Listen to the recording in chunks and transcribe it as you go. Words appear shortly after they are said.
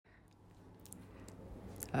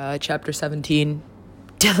Chapter 17.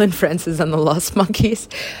 Dylan Francis and the Lost Monkeys.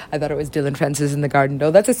 I thought it was Dylan Francis in the garden.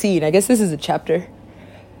 No, that's a scene. I guess this is a chapter.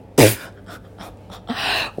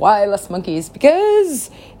 Why Lost Monkeys?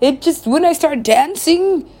 Because it just, when I start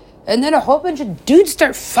dancing, and then a whole bunch of dudes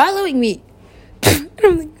start following me. And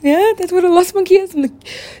I'm like, yeah, that's what a Lost Monkey is. I'm like,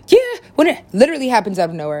 yeah. When it literally happens out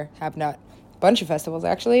of nowhere. Happened at a bunch of festivals,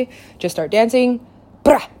 actually. Just start dancing.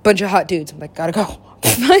 Brah, bunch of hot dudes. I'm like, gotta go.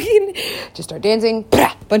 Just start dancing.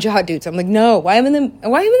 Brah, bunch of hot dudes. I'm like, no. Why am I in the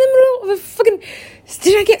middle of a fucking...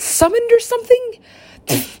 Did I get summoned or something?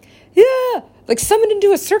 Yeah. Like summoned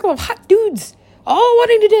into a circle of hot dudes. All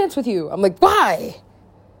wanting to dance with you. I'm like, why?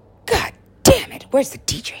 God damn it. Where's the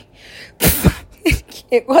DJ?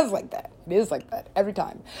 It was like that. It is like that every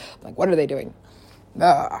time. I'm like, what are they doing?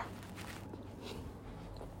 Why?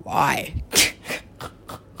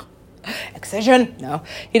 Excision? No.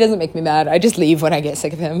 He doesn't make me mad. I just leave when I get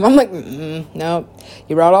sick of him. I'm like, no.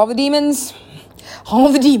 You brought all the demons?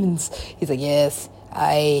 All the demons. He's like, yes,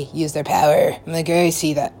 I use their power. I'm like, I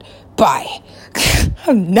see that. Bye.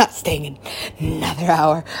 I'm not staying in another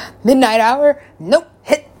hour. Midnight hour? Nope.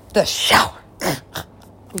 Hit the shower.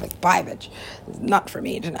 I'm like, bye, bitch. It's not for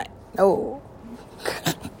me tonight. No.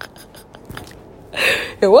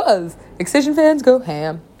 It was. Excision fans go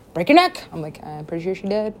ham. Break your neck. I'm like, I'm pretty sure she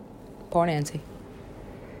did. Poor Nancy.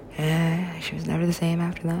 She was never the same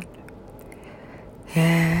after that.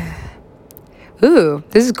 Ooh,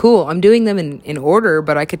 this is cool. I'm doing them in order,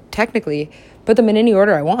 but I could technically put them in any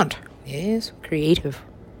order I want. Yes, creative.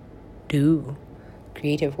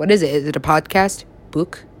 Creative. What is it? Is it a podcast?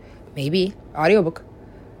 Book? Maybe. Audiobook.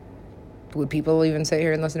 Would people even sit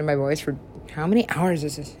here and listen to my voice for how many hours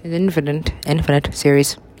is this? An infinite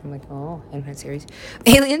series. I'm like, oh, infinite series.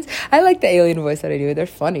 Aliens? I like the alien voice that I do. They're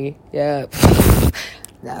funny. Yeah.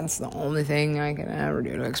 That's the only thing I can ever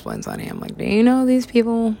do to explain Sunny. I'm like, do you know these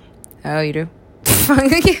people? Oh, you do?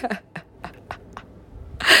 Yeah.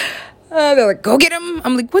 They're like, go get him.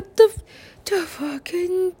 I'm like, what the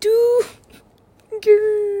fucking do?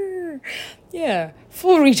 Yeah,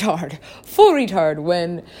 full retard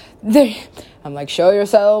when I'm like, show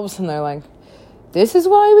yourselves, and they're like, this is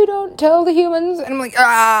why we don't tell the humans, and I'm like,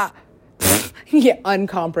 yeah,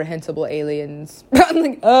 incomprehensible aliens. I'm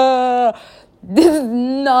like, this is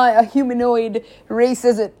not a humanoid race,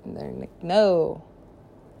 is it? And they're like, no.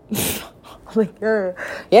 I'm like,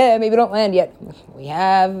 yeah, maybe don't land yet. We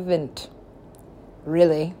haven't.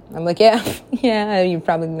 Really? I'm like, yeah, you're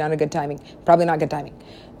probably not good timing.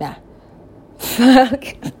 Nah. Fuck.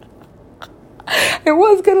 It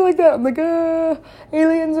was kind of like that. I'm like,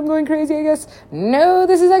 aliens, I'm going crazy, I guess. No,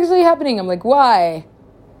 this is actually happening. I'm like, why?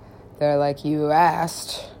 They're like, you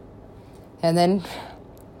asked. And then,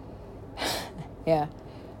 yeah.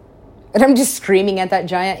 And I'm just screaming at that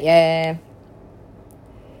giant. Yeah.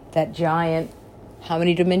 That giant. How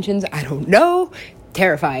many dimensions? I don't know.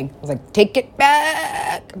 Terrifying. I was like, take it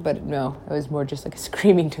back. But no, it was more just like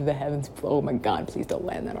screaming to the heavens. Oh my God, please don't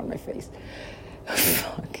land that on my face.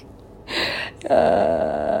 Fuck. It's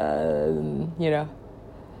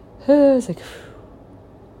like,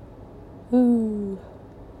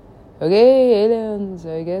 okay, aliens,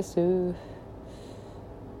 I guess.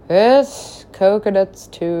 Yes, coconuts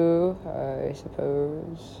too, I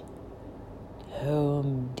suppose.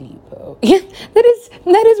 Home Depot. Yeah, that is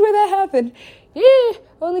where that happened. Yeah,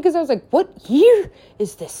 only because I was like, what year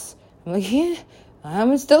is this? I'm like, yeah,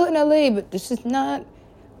 I'm still in LA, but this is not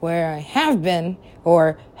where I have been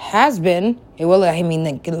or has been. Well, I mean,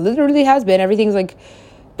 like, it literally has been. Everything's like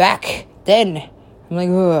back then. I'm like,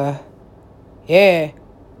 ugh. Yeah.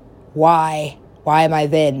 Why? Why am I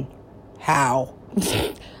then? How?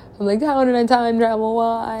 I'm like, how did I time travel?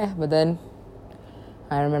 Why? But then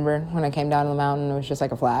I remember when I came down to the mountain, it was just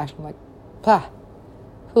like a flash. I'm like,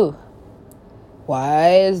 whew.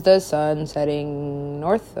 Why is the sun setting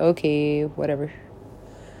north? Okay, whatever.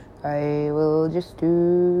 I will just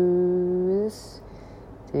do this.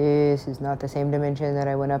 This is not the same dimension that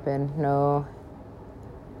I went up in. No.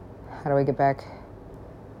 How do I get back?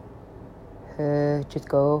 Just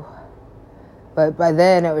go. But by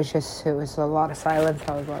then, it was a lot of silence.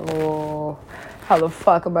 I was like, oh, how the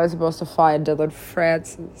fuck am I supposed to find Dylan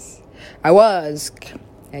Francis? I was.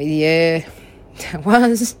 Yeah. I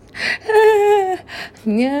was.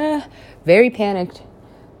 Yeah. Very panicked.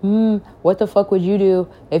 What the fuck would you do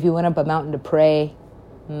if you went up a mountain to pray?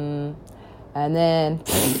 And then,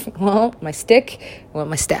 well, my stick,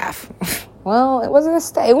 my staff. Well, it wasn't a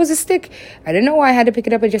staff. It was a stick. I didn't know why I had to pick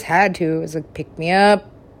it up. I just had to. It was like, pick me up.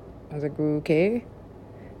 I was like, okay.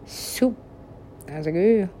 Soup. I was like,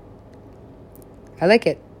 ooh. I like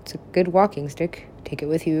it. It's a good walking stick. Take it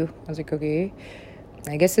with you. I was like, okay.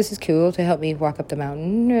 I guess this is cool to help me walk up the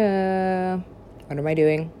mountain. What am I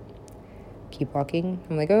doing? Keep walking.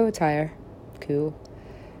 I'm like, oh, it's higher. Cool.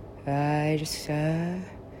 And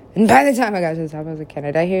by the time I got to the top, I was like, can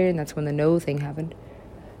I die here? And that's when the no thing happened.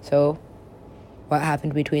 So, what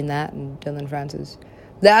happened between that and Dillon Francis?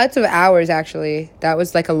 That's of hours, actually. That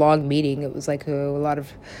was like a long meeting. It was like a lot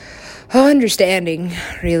of understanding,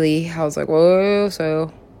 really. I was like, whoa,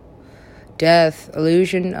 so death,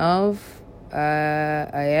 illusion of, I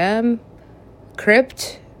am,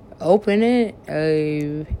 crypt, open it,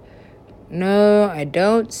 no, I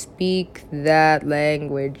don't speak that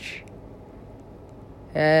language.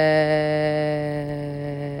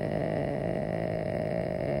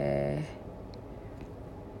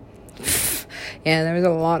 Yeah, there was a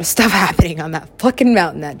lot of stuff happening on that fucking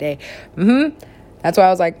mountain that day. That's why I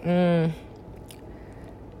was like,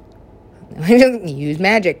 use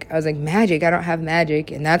magic. I was like, magic? I don't have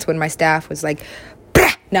magic. And that's when my staff was like,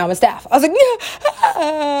 now I'm a staff. I was like,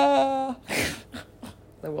 yeah.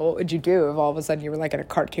 Like, well, what would you do if all of a sudden you were like in a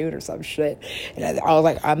cartoon or some shit? And I was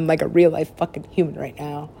like, I'm like a real life fucking human right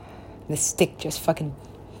now. And the stick just fucking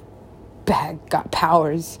got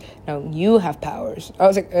powers. No, you have powers. I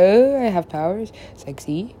was like, oh, I have powers. It's like,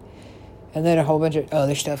 see? And then a whole bunch of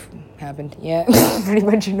other stuff happened. Yeah, pretty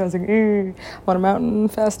much. And I was like, I'm on a mountain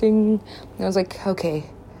fasting. And I was like, okay,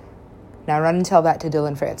 now run and tell that to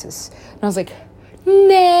Dillon Francis. And I was like,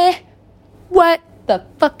 nah, what the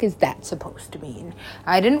fuck is that supposed to mean?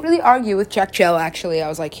 I didn't really argue with Jack Chell, actually. I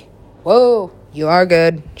was like, whoa, you are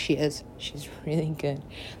good. She is. She's really good.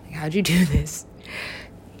 Like, how'd you do this?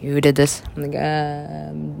 You did this. I'm like,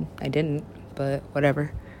 I didn't, but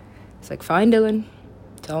whatever. It's like, fine, Dillon.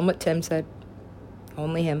 Tell him what Tim said.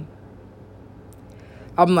 Only him.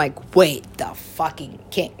 I'm like, wait, the fucking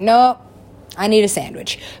king. No, I need a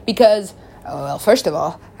sandwich. Because, well, first of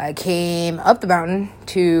all, I came up the mountain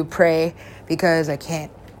to pray because I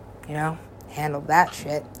can't, handle that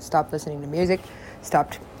shit. Stopped listening to music.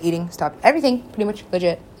 Stopped eating. Stopped everything. Pretty much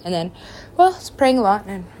legit. And then, well, I was praying a lot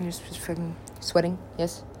and just freaking sweating.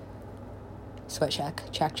 Yes. Sweat shack.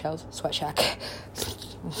 Jack Chell's sweat shack.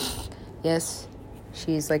 Yes.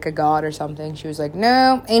 She's like a god or something. She was like,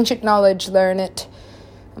 no, ancient knowledge, learn it.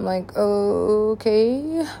 I'm like,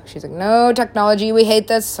 okay. She's like, no, technology, we hate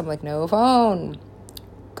this. I'm like, no phone.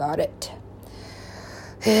 Got it.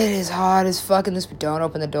 It is hot as fuck in this, but don't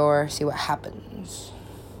open the door. See what happens.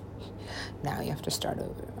 Now you have to start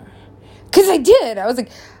over. Because I did. I was like,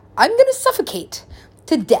 I'm going to suffocate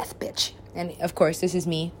to death, bitch. And, of course, this is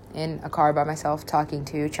me in a car by myself talking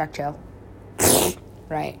to Jack Chell.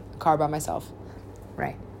 Right. Car by myself.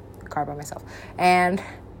 Right. Car by myself. And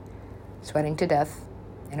sweating to death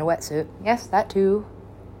in a wetsuit. Yes, that too.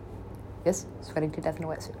 Yes, sweating to death in a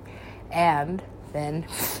wetsuit. And then,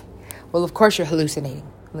 well, of course you're hallucinating.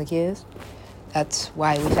 I'm like, yes. That's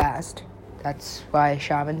why we fast. That's why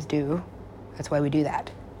shamans do. That's why we do that.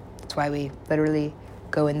 That's why we literally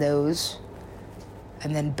go in those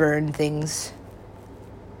and then burn things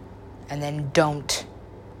and then don't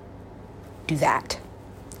do that.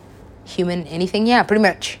 Human anything? Yeah, pretty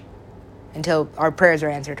much. Until our prayers are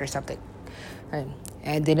answered or something. And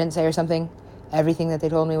they didn't say or something. Everything that they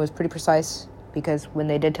told me was pretty precise. Because when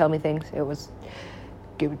they did tell me things, it was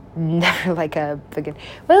never like a fucking...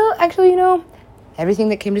 Well, actually, everything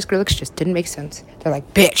that came to Skrillex just didn't make sense. They're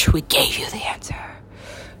like, bitch, we gave you the answer.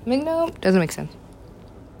 I'm like, no, doesn't make sense.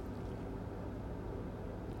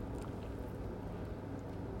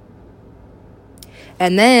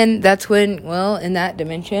 And then that's when, well, in that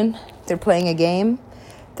dimension, they're playing a game.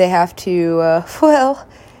 They have to,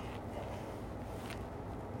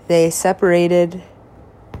 they separated,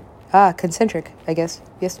 concentric, I guess,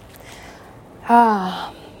 yes.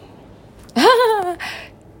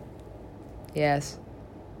 Yes.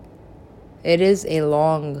 It is a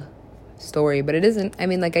long story, but it isn't. I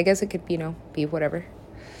mean, I guess it could, be whatever.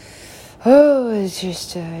 Oh, it's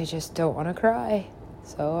just, I just don't want to cry.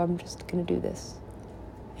 So I'm just going to do this.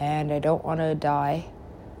 And I don't want to die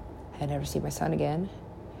and never see my son again.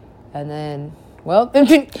 And then, well, and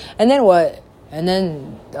then what? And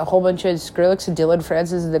then a whole bunch of Skrillex and Dillon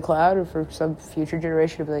Francis in the cloud, or for some future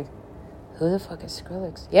generation to be like, who the fuck is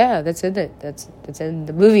Skrillex? Yeah, that's in it. That's in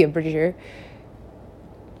the movie, I'm pretty sure.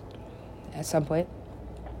 At some point.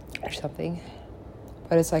 Or something.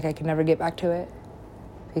 But it's like I can never get back to it.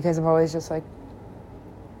 Because I'm always just like,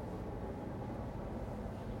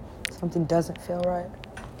 something doesn't feel right.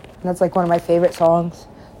 And that's like one of my favorite songs,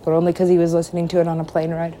 but only because he was listening to it on a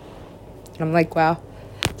plane ride. And I'm like, wow,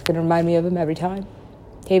 it's going to remind me of him every time.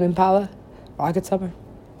 Tame Impala, Rocket Summer,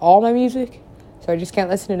 all my music. So I just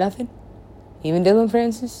can't listen to nothing. Even Dillon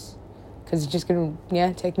Francis, because it's just gonna,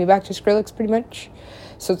 take me back to Skrillex pretty much.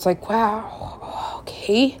 So it's like, wow,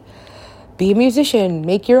 okay, be a musician,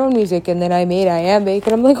 make your own music. And then I made Iambic,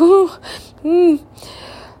 and I'm like,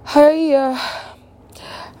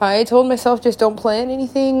 I told myself just don't plan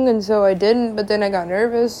anything, and so I didn't, but then I got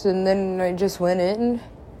nervous, and then I just went in.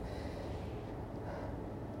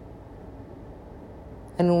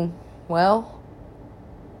 And, well,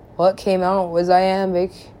 what came out was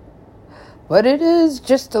Iambic. But it is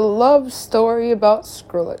just a love story about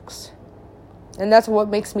Skrillex. And that's what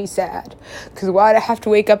makes me sad. Because why'd I have to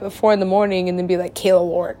wake up at 4 a.m. and then be like, Kayla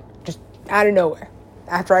Lauren? Just out of nowhere.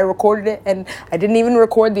 After I recorded it, and I didn't even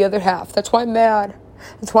record the other half. That's why I'm mad.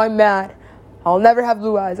 I'll never have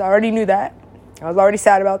blue eyes. I already knew that. I was already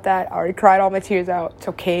sad about that. I already cried all my tears out. It's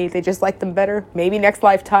okay. They just like them better. Maybe next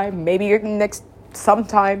lifetime. Maybe next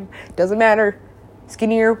sometime. Doesn't matter.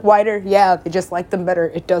 Skinnier, whiter. Yeah, they just like them better.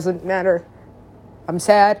 It doesn't matter. I'm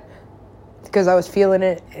sad because I was feeling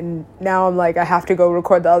it, and now I'm like, I have to go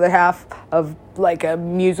record the other half of like a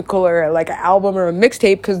musical or like an album or a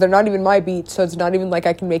mixtape, because they're not even my beats, so it's not even like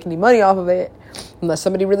I can make any money off of it unless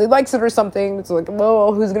somebody really likes it or something. It's like,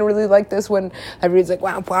 well, who's gonna really like this when everybody's like,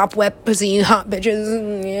 wow, pop, wet pussy, hot bitches,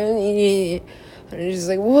 and it's just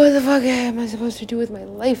like, what the fuck am I supposed to do with my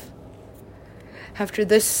life after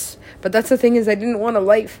this? But that's the thing, is I didn't want a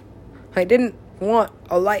life.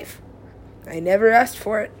 I never asked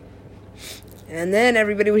for it. And then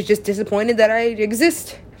everybody was just disappointed that I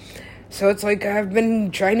exist. So it's like, I've been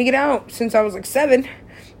trying to get out since I was like 7.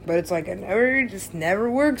 But it's like, it never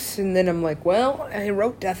works. And then I'm like, well, I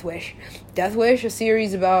wrote Death Wish. Death Wish, a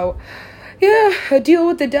series about, a deal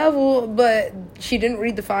with the devil. But she didn't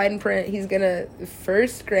read the fine print. He's gonna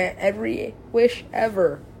first grant every wish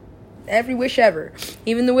ever. Every wish ever.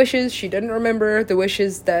 Even the wishes she didn't remember. The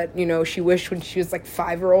wishes that, she wished when she was like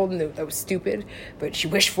 5-year-old, and that was stupid. But she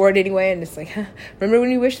wished for it anyway. And it's like, remember when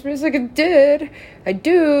you wished for it? It's like, I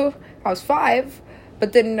do. I was 5.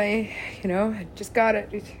 But then I just got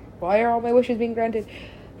it. Why are all my wishes being granted?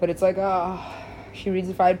 But it's like, she reads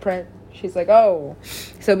the fine print. She's like,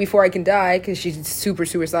 so before I can die, because she's super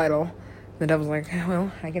suicidal, the devil's like,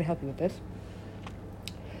 well, I can help you with this.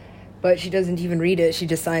 But she doesn't even read it. She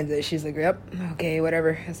just signs it. She's like, yep, okay,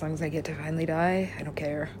 whatever. As long as I get to finally die, I don't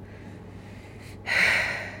care.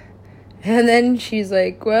 And then she's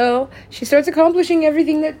like, well, she starts accomplishing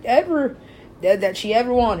everything that she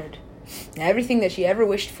ever wanted. Everything that she ever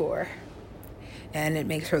wished for. And it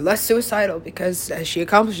makes her less suicidal, because as she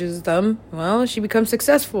accomplishes them, well, she becomes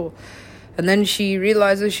successful. And then she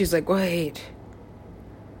realizes, she's like, wait.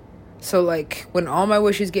 So, like, when all my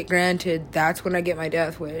wishes get granted, that's when I get my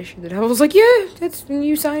death wish. The devil's like, yeah,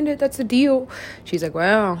 you signed it. That's the deal. She's like,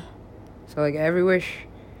 wow. So, like, every wish,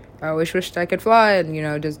 I always wished I could fly,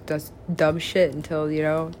 and, just does dumb shit until,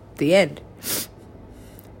 the end.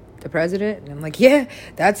 The president. And I'm like, yeah,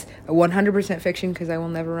 that's a 100% fiction, because I will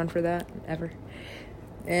never run for that, ever.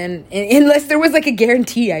 And unless there was, like, a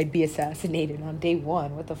guarantee I'd be assassinated on day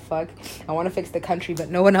 1. What the fuck? I want to fix the country, but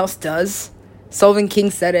no one else does. Sullivan King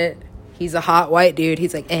said it. He's a hot white dude.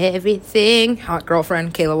 He's like, everything. Hot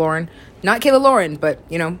girlfriend, Kayla Lauren. Not Kayla Lauren, but,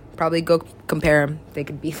 probably go compare them. They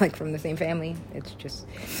could be, like, from the same family. It's just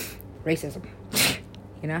racism.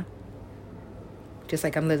 Just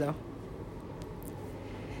like I'm Lizzo.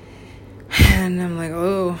 And I'm like,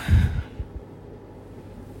 oh.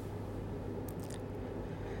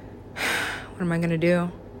 What am I going to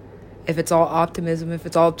do? If it's all optimism, if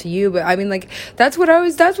it's all up to you. But I mean, like, that's what I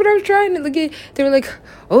was trying to, like, they were like,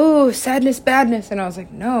 oh, sadness, badness. And I was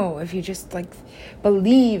like, no, if you just, like,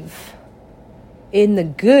 believe in the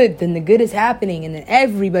good, then the good is happening. And then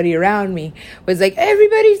everybody around me was like,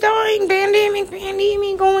 everybody's dying, pandemic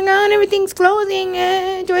going on, everything's closing,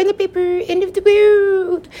 toilet paper, end of the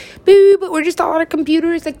world, boo, but we're just all on our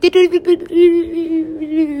computers, like, I'm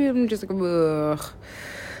just like, ugh.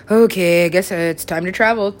 Okay, I guess it's time to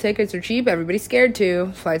travel. Tickets are cheap. Everybody's scared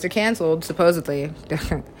to. Flights are canceled, supposedly.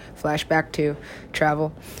 Flashback to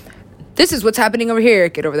travel. This is what's happening over here.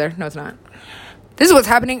 Get over there. No, it's not. This is what's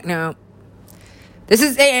happening. No. This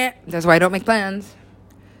is it. That's why I don't make plans.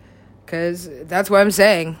 Because that's what I'm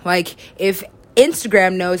saying. Like, if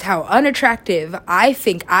Instagram knows how unattractive I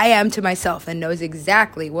think I am to myself and knows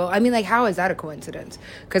exactly, well, I mean, like, how is that a coincidence?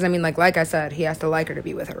 Because, I mean, like I said, he has to like her to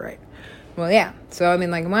be with her, right? Well, yeah. So, I mean,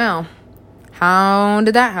 like, wow. How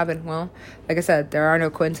did that happen? Well, like I said, there are no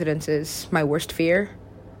coincidences. My worst fear,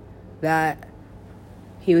 that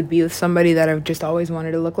he would be with somebody that I've just always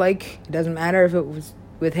wanted to look like. It doesn't matter if it was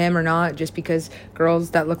with him or not, just because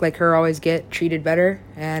girls that look like her always get treated better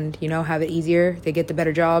and, have it easier. They get the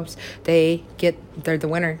better jobs. They're the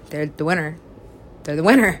winner. They're the winner. they're the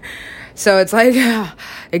winner. So it's like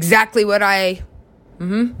exactly what I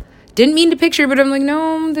didn't mean to picture, but I'm like,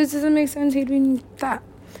 no, this doesn't make sense. He didn't mean that.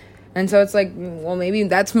 And so it's like, well, maybe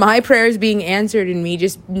that's my prayers being answered and me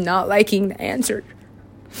just not liking the answer.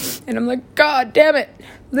 And I'm like, God damn it.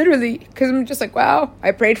 Literally. Because I'm just like, wow,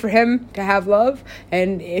 I prayed for him to have love.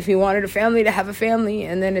 And if he wanted a family, to have a family.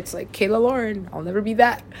 And then it's like, Kayla Lauren, I'll never be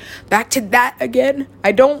that. Back to that again.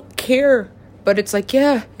 I don't care. But it's like,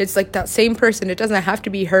 yeah, it's like that same person. It doesn't have to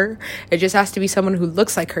be her. It just has to be someone who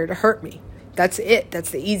looks like her to hurt me. That's it.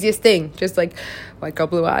 That's the easiest thing. Just like, white girl,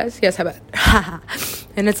 blue eyes. Yes, how about?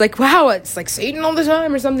 And it's like, wow, it's like Satan all the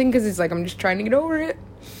time or something. Because it's like, I'm just trying to get over it.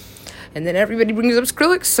 And then everybody brings up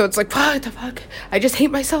Skrillex. So it's like, what the fuck? I just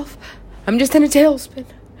hate myself. I'm just in a tailspin.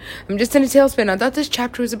 I thought this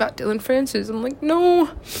chapter was about Dillon Francis. I'm like,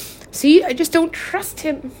 no. See, I just don't trust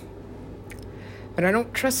him. But I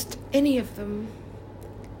don't trust any of them.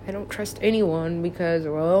 I don't trust anyone because,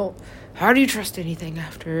 well, how do you trust anything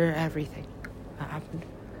after everything that happened?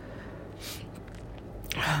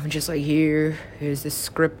 I'm just like, here's this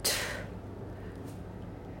script.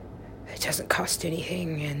 It doesn't cost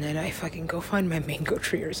anything, and then I fucking go find my mango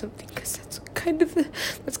tree or something, because that's kind of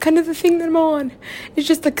the thing that I'm on. It's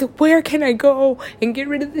just like, where can I go and get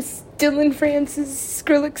rid of this Dillon Francis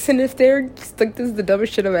Skrillex? And if they're just like, this is the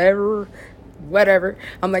dumbest shit I've ever, whatever,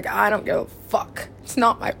 I'm like, I don't give a fuck. It's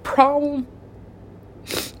not my problem.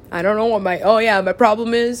 I don't know what my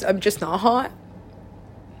problem is. I'm just not hot.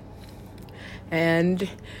 And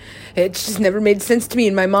it just never made sense to me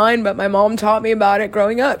in my mind, but my mom taught me about it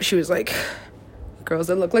growing up. She was like, girls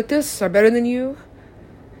that look like this are better than you.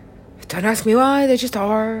 Don't ask me why, they just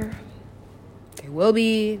are. They will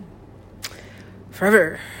be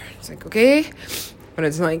forever. It's like, okay. But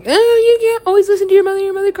it's like, you can't always listen to your mother.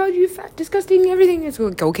 Your mother called you fat, disgusting, everything. It's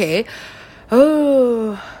like, okay.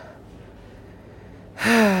 Oh.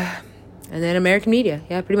 And then American media.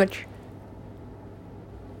 Yeah, pretty much.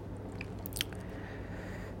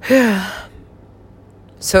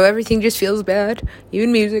 So everything just feels bad.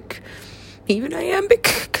 Even music. Even iambic.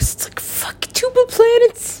 Because it's like, fuck, 2 blue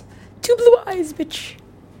planets. 2 blue eyes, bitch.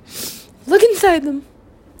 Look inside them.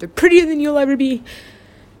 They're prettier than you'll ever be.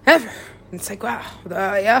 Ever. It's like, wow.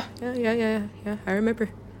 Yeah. I remember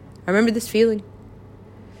this feeling.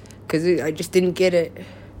 Because I just didn't get it.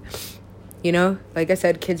 You know? Like I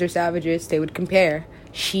said, kids are savages. They would compare.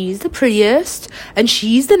 She's the prettiest. And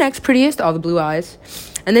she's the next prettiest. All the blue eyes.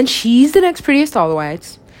 And then she's the next prettiest. All the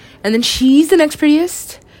whites. And then she's the next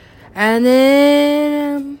prettiest. And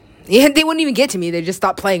then... yeah, they wouldn't even get to me. They just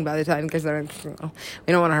stopped playing by the time. Because they're like,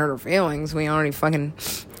 we don't want to hurt her feelings. We already fucking,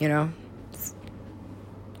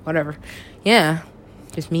 whatever. Yeah.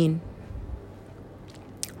 Just mean.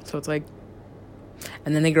 So it's like...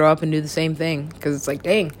 and then they grow up and do the same thing. Because it's like,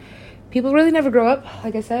 dang. People really never grow up.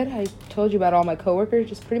 Like I said, I told you about all my coworkers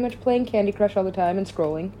just pretty much playing Candy Crush all the time and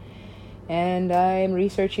scrolling. And I'm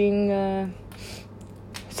researching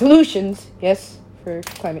solutions, yes, for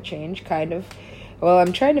climate change, kind of. Well,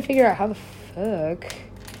 I'm trying to figure out how the fuck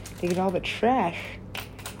to get all the trash.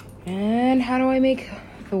 And how do I make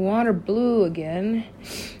the water blue again?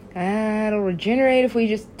 It'll regenerate if we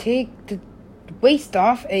just take the waste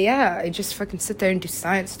off. Yeah, I just fucking sit there and do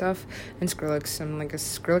science stuff. And Skrillex, I'm like a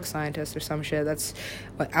Skrillex scientist or some shit. That's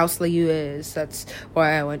what AUSLU is. That's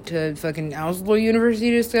why I went to fucking AUSLU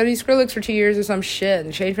University to study Skrillex for 2 years or some shit.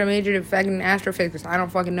 And changed my major to fucking astrophysics. I don't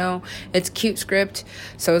fucking know. It's a cute script.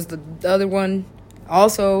 So is the other one.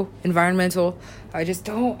 Also environmental. I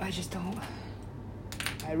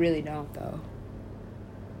really don't, though.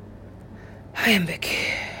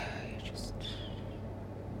 Iambic.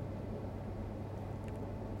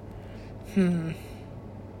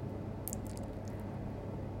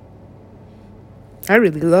 I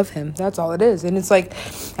really love him. That's all it is. And it's like,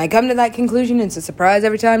 I come to that conclusion. It's a surprise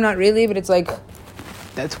every time. Not really, but it's like,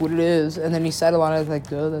 that's what it is. And then you settle on it. It's like,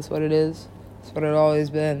 oh, that's what it is. That's what it always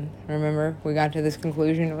been. Remember? We got to this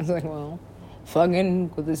conclusion. I was like, well,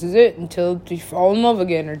 this is it. Until you fall in love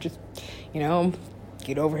again. Or just,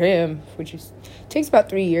 get over him. Which takes about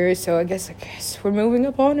 3 years. So I guess we're moving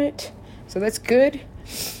up on it. So that's good.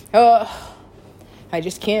 I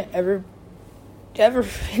just can't ever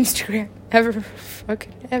Instagram, ever.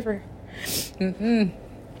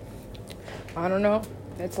 I don't know.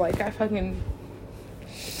 It's like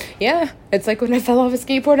it's like when I fell off a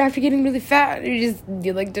skateboard after getting really fat.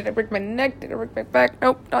 You're like, did I break my neck? Did I break my back?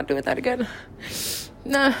 Nope, not doing that again.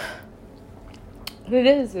 Nah. It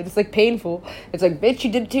is. It's like painful. It's like, bitch,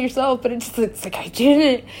 you did it to yourself, but it's like I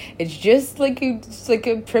didn't. It's just like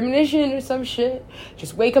a premonition or some shit.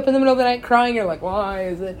 Just wake up in the middle of the night crying. You're like, why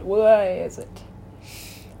is it?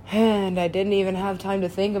 And I didn't even have time to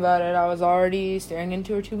think about it. I was already staring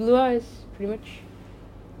into her two blue eyes, pretty much.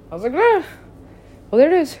 I was like, well,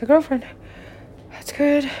 there it is, a girlfriend. That's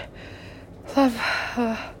good. Love.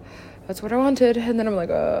 That's what I wanted. And then I'm like,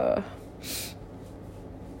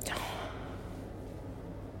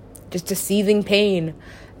 just a seething pain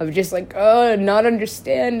of just like, not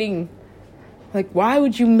understanding. Like, why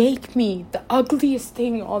would you make me the ugliest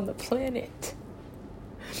thing on the planet?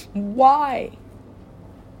 Why?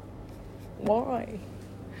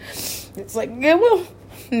 It's like, yeah, well,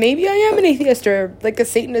 maybe I am an atheist or like a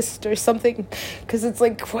Satanist or something. Because it's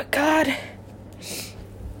like, what God?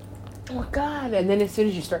 And then as soon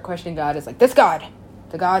as you start questioning God, it's like, this God,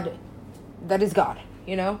 the God that is God,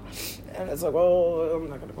 you know? And it's like, well, I'm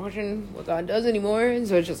not going to question what God does anymore. And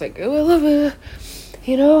so it's just like, oh, I love it.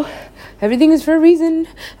 You know, everything is for a reason.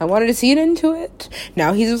 I wanted to see it into it.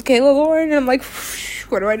 Now he's with Kayla Lauren, and I'm like,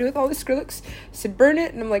 what do I do with all this Skrillex? I said, burn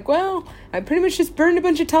it. And I'm like, well, I pretty much just burned a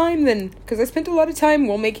bunch of time then, because I spent a lot of time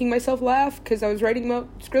while making myself laugh, because I was writing about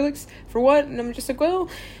Skrillex for what? And I'm just like, well,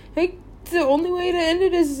 the only way to end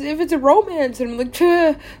it is if it's a romance. And I'm like,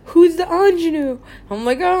 who's the ingenue? I'm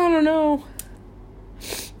like, I don't know.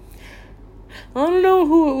 I don't know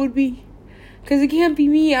who it would be, because it can't be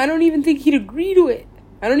me. I don't even think he'd agree to it.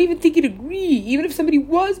 Even if somebody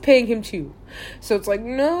was paying him to. So it's like,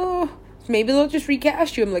 no, maybe they'll just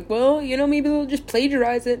recast you. I'm like, well, you know, maybe they'll just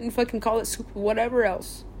plagiarize it and fucking call it super whatever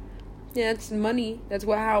else. Yeah, it's money. That's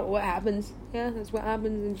what happens. Yeah, that's what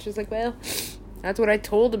happens. And it's just like, well, that's what I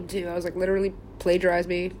told him to. I was like, literally plagiarize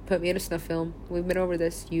me, put me in a snuff film. We've been over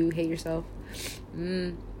this. You hate yourself.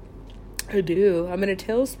 I do. I'm in a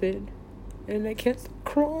tailspin, and I can't stop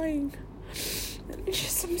crying. And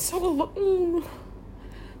I'm so alone.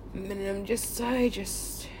 And I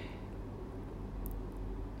just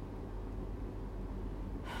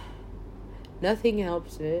nothing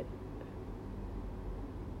helps it.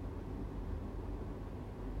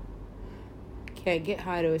 Can't get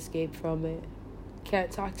high to escape from it.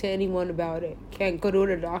 Can't talk to anyone about it. Can't go to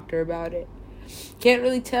a doctor about it. Can't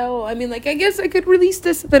really tell. I mean, like, I guess I could release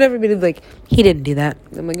this, but everybody's like, he didn't do that.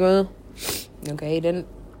 I'm like, well, okay, he didn't.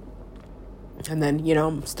 And then, you know,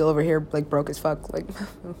 I'm still over here, like, broke as fuck. Like,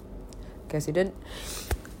 guess he didn't.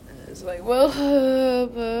 And it's like, well,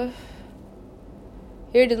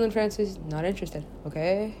 here, Dylan Francis, not interested.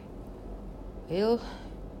 Okay. Well,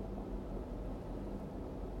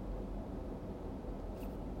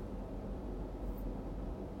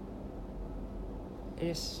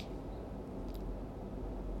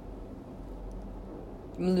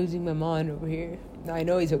 I'm losing my mind over here. I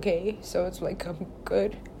know he's okay, so it's like, I'm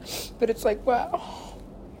good. But it's like, wow.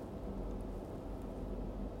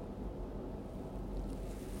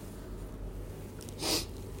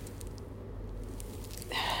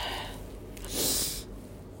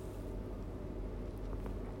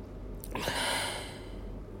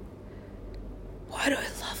 Why do I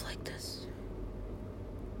love like this?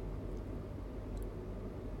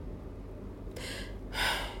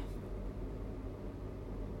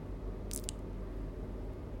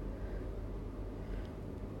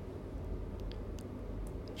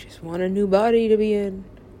 Just want a new body to be in.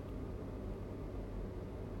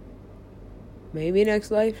 Maybe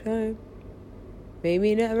next lifetime.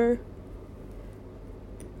 Maybe never.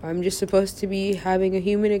 I'm just supposed to be having a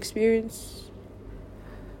human experience.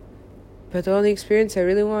 But the only experience I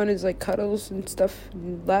really want is like cuddles and stuff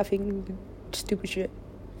and laughing and stupid shit.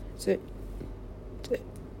 That's it.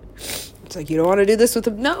 It's like, you don't want to do this with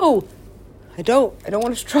him? No! I don't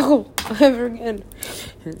want to struggle ever again.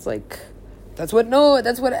 And it's like, that's what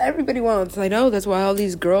everybody wants. I know, that's why all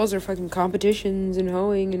these girls are fucking competitions and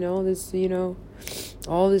hoeing and all this, you know,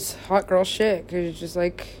 all this hot girl shit. Because it's just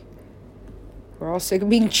like, we're all sick of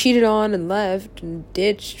being cheated on and left and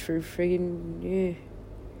ditched for friggin',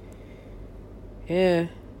 yeah.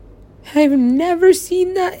 I've never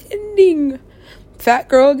seen that ending. Fat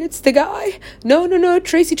girl gets the guy. No,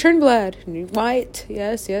 Tracy Turnblad. White.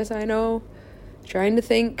 Yes, I know. Trying to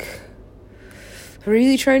think.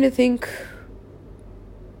 Really trying to think.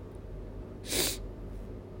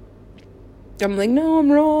 I'm like, no,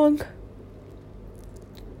 I'm wrong.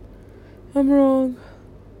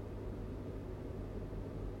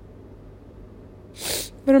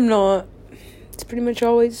 But I'm not. It's pretty much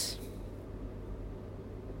always...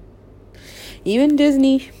 Even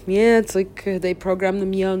Disney, yeah, it's like they program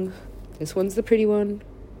them young. This one's the pretty one.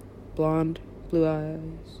 Blonde, blue eyes.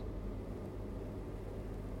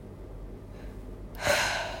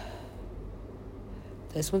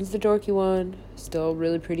 This one's the dorky one. Still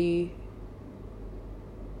really pretty.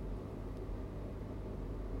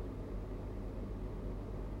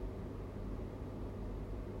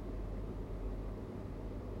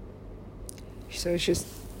 So it's just,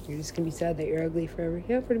 you're just gonna be sad that you're ugly forever.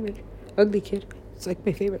 Yeah, pretty much. Ugly Kid. It's like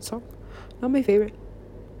my favorite song. Not my favorite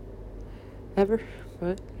ever,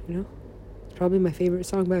 but, it's probably my favorite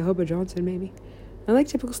song by Hubba Johnson, maybe. I like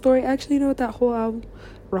Typical Story. Actually, you know what? That whole album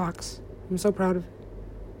rocks. I'm so proud of it.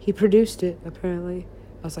 He produced it, apparently.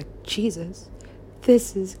 I was like, Jesus,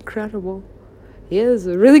 this is incredible. He is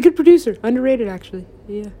a really good producer. Underrated, actually.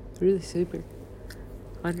 Yeah, really super.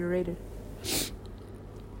 Underrated.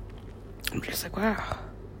 I'm just like, wow.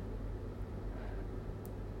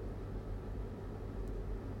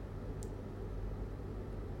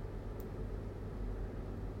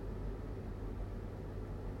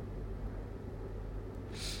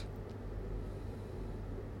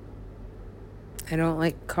 I don't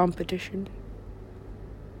like competition.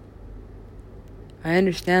 I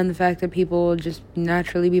understand the fact that people will just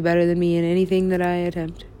naturally be better than me in anything that I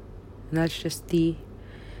attempt. And that's just the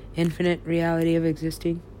infinite reality of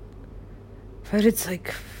existing. But it's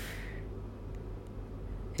like,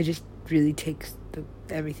 it just really takes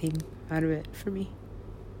everything out of it for me.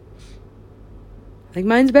 Like,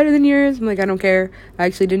 mine's better than yours. I'm like, I don't care. I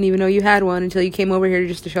actually didn't even know you had one until you came over here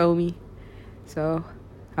just to show me. So,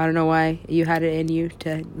 I don't know why you had it in you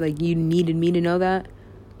to, like, you needed me to know that.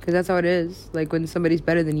 Because that's how it is. Like, when somebody's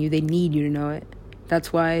better than you, they need you to know it.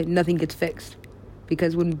 That's why nothing gets fixed.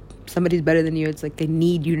 Because when somebody's better than you, it's like they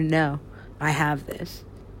need you to know, I have this.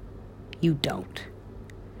 You don't.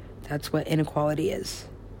 That's what inequality is.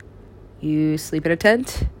 You sleep in a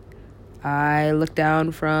tent. I look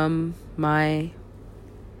down from my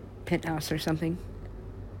penthouse or something.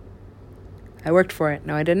 I worked for it.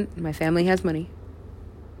 No, I didn't. My family has money.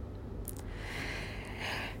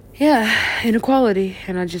 Yeah, inequality.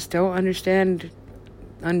 And I just don't understand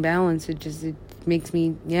unbalance. It makes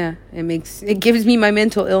me, it gives me my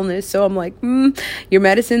mental illness. So I'm like, your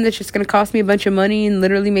medicine that's just going to cost me a bunch of money and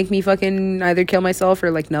literally make me fucking either kill myself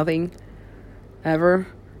or like nothing ever.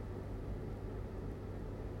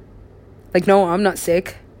 Like, no, I'm not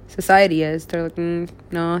sick. Society is. They're like,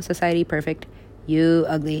 no, society perfect. You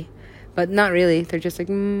ugly. But not really. They're just like,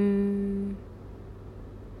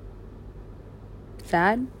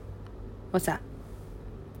 sad? What's that?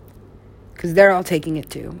 Because they're all taking it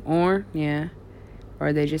too. Or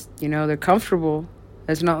they just, they're comfortable.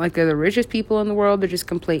 It's not like they're the richest people in the world. They're just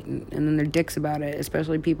complacent. And then they're dicks about it.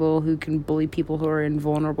 Especially people who can bully people who are in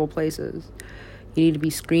vulnerable places. You need to be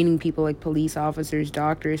screening people like police officers,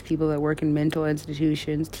 doctors, people that work in mental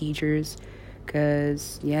institutions, teachers.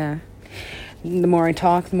 Because, the more I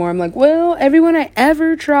talk, the more I'm like, well, everyone I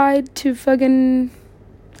ever tried to fucking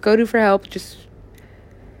go to for help just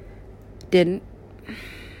didn't.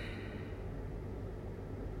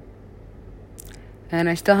 And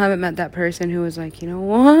I still haven't met that person who was like, you know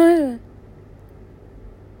what?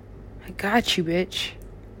 I got you, bitch.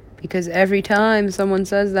 Because every time someone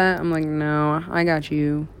says that, I'm like, no, I got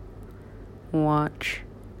you. Watch.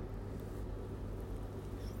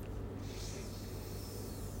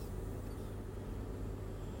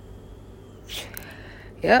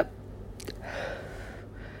 Yep.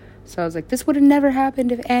 So I was like, this would have never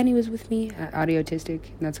happened if Annie was with me.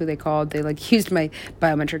 Autistic. And that's who they called. They, like, used my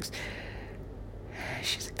biometrics.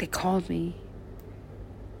 She's like, they called me.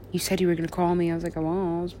 You said you were going to call me. I was like,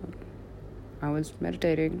 I was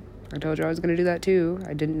meditating. I told you I was going to do that too.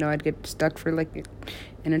 I didn't know I'd get stuck for like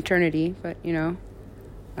an eternity, but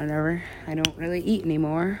whatever. I don't really eat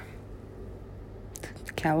anymore. It's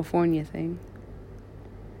a California thing.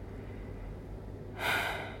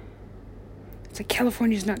 It's like,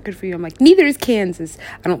 California's not good for you. I'm like, neither is Kansas.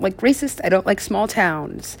 I don't like racist. I don't like small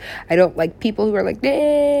towns. I don't like people who are like,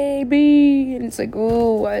 baby. And it's like,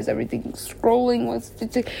 oh, why is everything scrolling?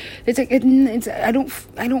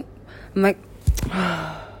 I'm like,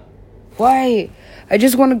 why? I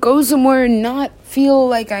just want to go somewhere and not feel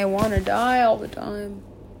like I want to die all the time.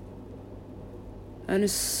 And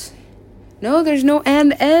no, there's no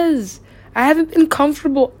and as. I haven't been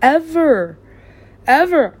comfortable ever.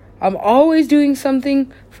 I'm always doing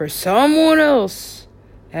something for someone else.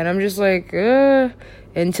 And I'm just like,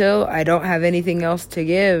 until I don't have anything else to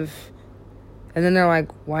give. And then they're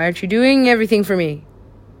like, why aren't you doing everything for me?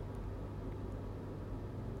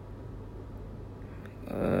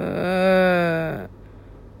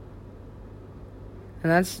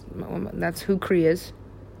 And that's who Cree is.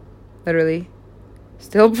 Literally.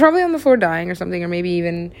 Still probably on the floor dying or something, or maybe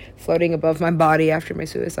even floating above my body after my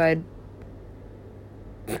suicide.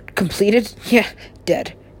 Completed? Yeah,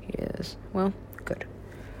 dead. Yes. Well, good.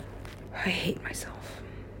 I hate myself.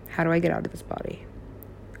 How do I get out of this body?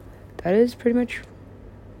 That is pretty much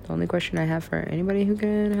the only question I have for anybody who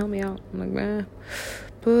can help me out. I'm like,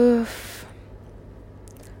 boof.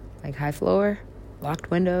 Like high floor,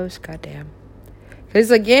 locked windows, goddamn.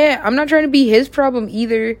 Cause like, yeah, I'm not trying to be his problem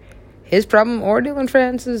either. His problem or Dylan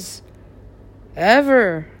Francis.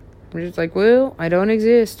 Ever. I'm just like, well, I don't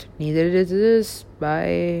exist. Neither does this.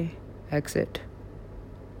 Bye. Exit.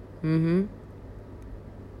 Cause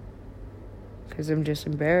I'm just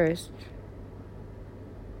embarrassed.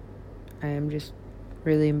 I am just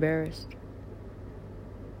really embarrassed.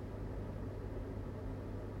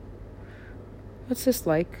 What's this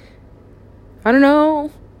like? I don't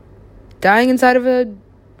know. Dying inside of a...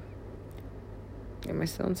 Am I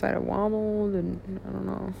still inside a Womble? I don't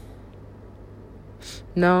know.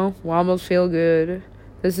 No, Wombles feel good.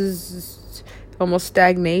 This is almost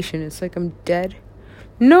stagnation. It's like I'm dead.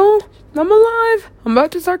 No, I'm alive. I'm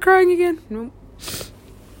about to start crying again. Nope.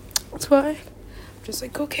 That's why. I'm just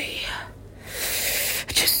like, okay.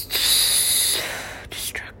 Just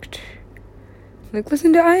distract. Like,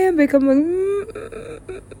 listen to Iambic. I'm like,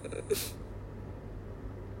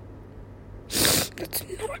 that's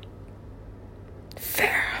not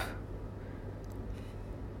fair.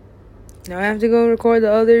 Now I have to go record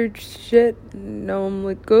the other shit. Now I'm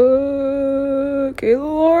like, okay,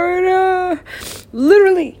 Lord.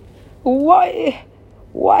 Literally. Why?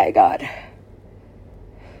 Why, God?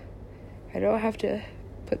 I don't have to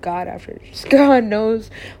put God after it. Just God knows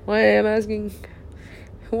why I'm asking.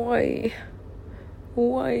 Why?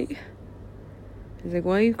 He's like,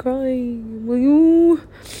 why are you crying? Will you?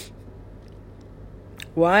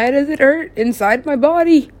 Why does it hurt inside my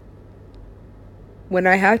body? When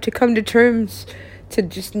I have to come to terms to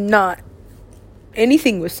just not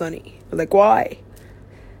anything with Sunny. Like, why?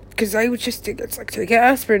 Because I would just think it's like take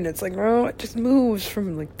aspirin. It's like, oh, it just moves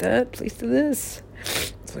from like that place to this.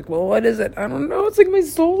 It's like, well, what is it? I don't know. It's like my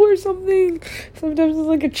soul or something. Sometimes it's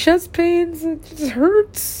like a chest pain. It just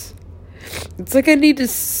hurts. It's like I need to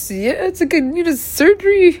see it. It's like I need a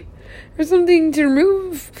surgery or something to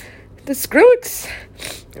remove the Skrillex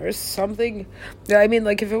or something. I mean,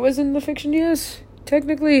 like, if it was in the fiction, yes,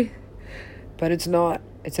 technically. But it's not.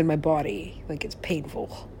 It's in my body. Like, it's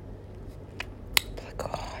painful. But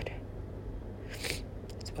God.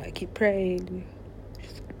 That's why I keep praying.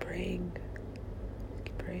 Just keep praying.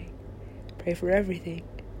 Keep praying. Pray for everything.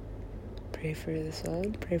 Pray for the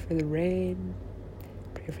sun. Pray for the rain.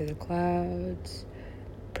 Pray for the clouds.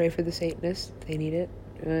 Pray for the Satanists. They need it.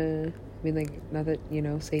 I mean, like, not that,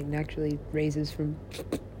 Satan actually raises from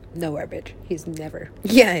nowhere, bitch. He's never.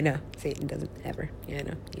 Yeah, I know. Satan doesn't ever. Yeah, I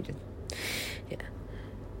know. He just. Yeah.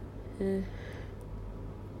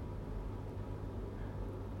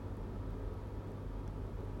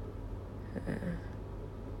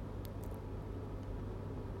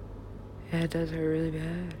 Yeah, it does hurt really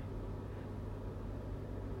bad.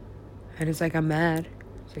 And it's like, I'm mad.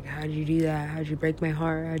 It's like, how'd you do that? How'd you break my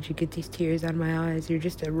heart? How'd you get these tears out of my eyes? You're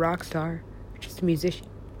just a rock star. You're just a musician.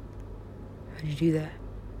 How'd you do that?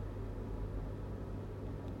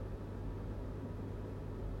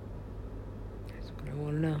 That's what I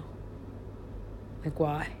want to know. Like,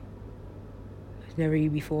 why? It was never you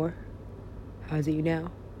before. How is it you now?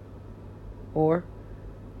 Or,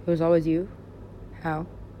 it was always you. How?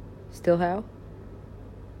 Still how?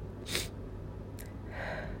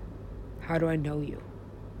 How do I know you?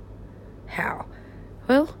 How?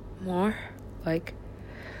 Well, more like,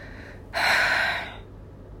 how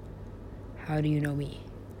do you know me?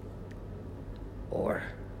 Or,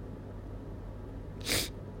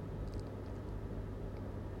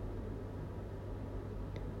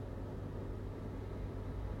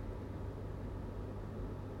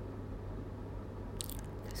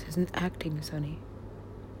 this isn't acting, Sunny.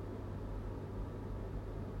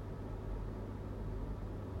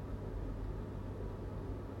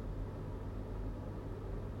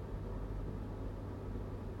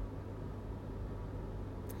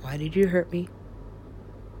 Why did you hurt me?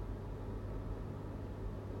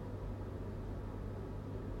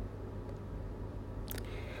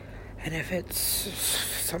 And if it's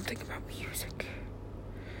something about music,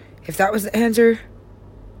 if that was the answer,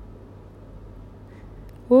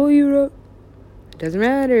 well, you wrote, it doesn't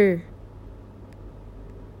matter.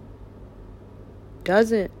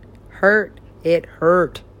 Doesn't hurt. It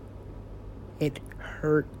hurt. It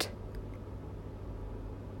hurt.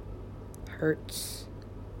 Hurts.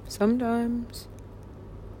 Sometimes.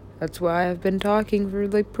 That's why I've been talking for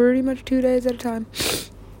like pretty much 2 days at a time.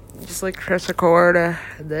 Just like press record, and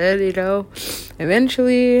then,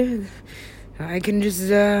 eventually I can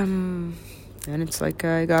just, and it's like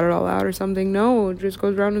I got it all out or something. No, it just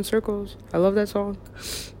goes round in circles. I love that song.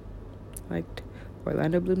 Like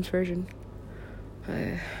Orlando Bloom's version.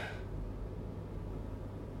 It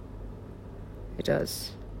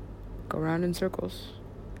does go round in circles.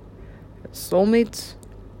 Soulmates?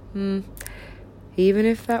 Even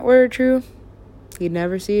if that were true, you'd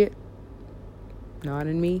never see it. Not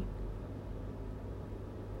in me.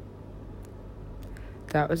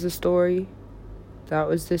 That was the story. That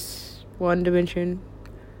was this one dimension.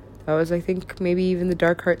 That was, I think, maybe even the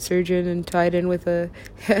Dark Heart Surgeon, and tied in with a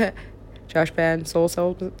Josh Pan soul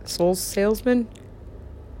salesman.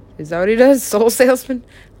 Is that what he does? Soul salesman?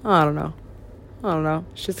 I don't know.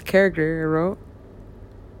 It's just a character I wrote.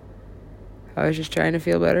 I was just trying to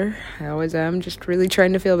feel better. I always am, just really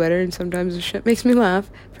trying to feel better, and sometimes the shit makes me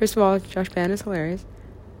laugh. First of all, Josh Pan is hilarious.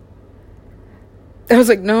 I was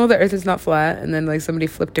like, no, the earth is not flat. And then, like, somebody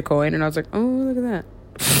flipped a coin, and I was like, oh, look at that.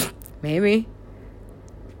 Maybe.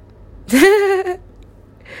 It's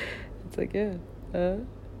like, yeah.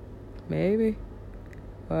 Maybe.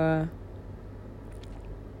 Just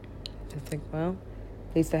think, well,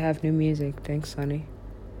 at least I have new music. Thanks, Sonny.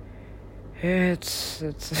 It's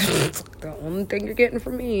the only thing you're getting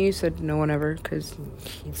from me. He said no one ever, because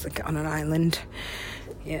he's, like, on an island.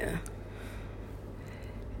 Yeah.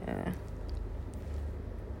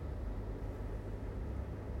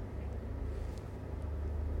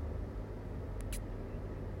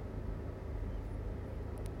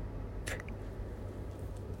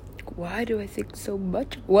 Why do I think so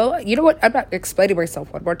much? Well, you know what? I'm not explaining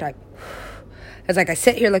myself one more time. It's like I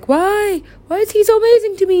sit here like, why? Why is he so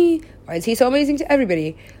amazing to me? Why is he so amazing to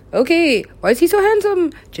everybody? Okay, why is he so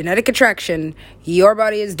handsome? Genetic attraction. Your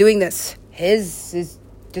body is doing this. His is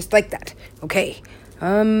just like that. Okay. Why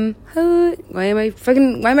am I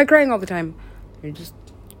crying all the time? You just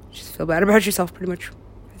feel bad about yourself, pretty much,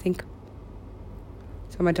 I think.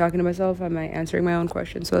 So am I talking to myself? Am I answering my own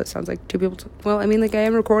question? So it sounds like two people. Well, I mean, like, I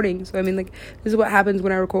am recording. So, I mean, like, this is what happens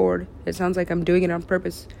when I record. It sounds like I'm doing it on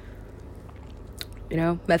purpose. You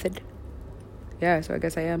know, method. Yeah, so I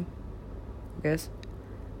guess I am.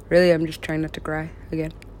 Really, I'm just trying not to cry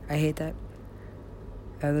again. I hate that.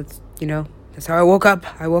 That's how I woke up.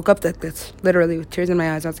 That's literally with tears in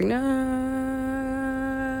my eyes. I was like, nah,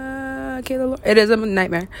 Kayla Lord. It is a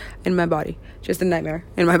nightmare in my body. Just a nightmare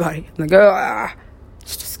in my body. I'm like,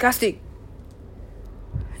 it's disgusting.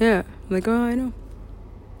 Yeah. I'm like, oh, I know.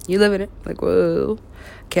 You live in it. I'm like, whoa.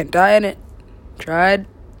 Can't die in it. Tried.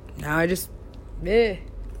 Now I just,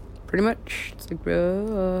 pretty much. It's like,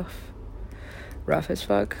 rough as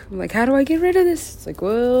fuck. I'm like, how do I get rid of this? It's like,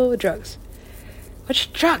 well, drugs.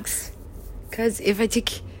 Which drugs? Because if I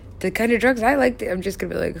take the kind of drugs I like, I'm just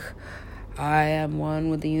going to be like, I am one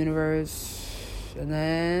with the universe. And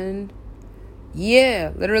then,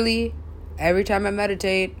 yeah, literally, every time I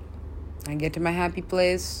meditate, I get to my happy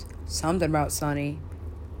place. Something about Sonny.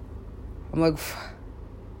 I'm like,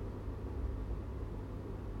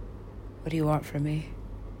 what do you want from me?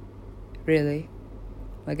 Really?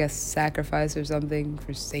 Like a sacrifice or something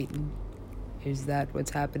for Satan? Is that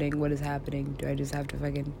what's happening? What is happening? Do I just have to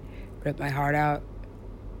fucking rip my heart out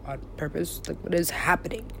on purpose? Like, what is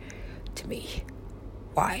happening to me?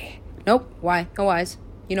 Why? Nope. Why? No whys.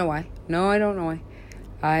 You know why. No, I don't know why.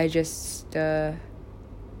 I just, I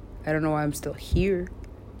don't know why I'm still here.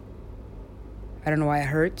 I don't know why it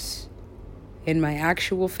hurts in my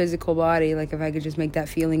actual physical body. Like, if I could just make that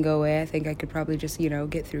feeling go away, I think I could probably just,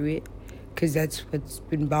 get through it. Because that's what's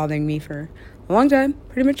been bothering me for a long time,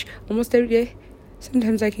 pretty much almost every day.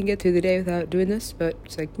 Sometimes I can get through the day without doing this, but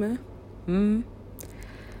it's like, it's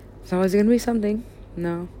always going to be something.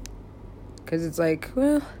 No. Because it's like,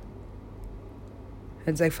 well,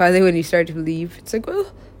 it's like finally when you start to believe, it's like,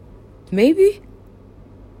 well, maybe.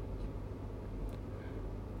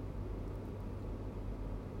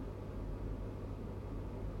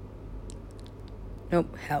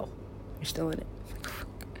 Nope, hell. You're still in it.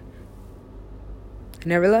 I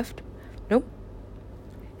never left. Nope.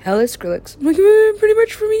 Hell is Skrillex. I'm like, pretty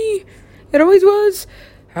much for me. It always was.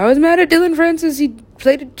 I was mad at Dylan Francis. He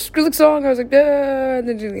played a Skrillex song. I was like, and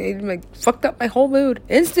then he fucked up my whole mood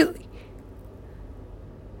instantly.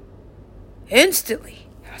 I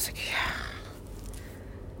was like, yeah.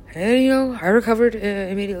 And, I recovered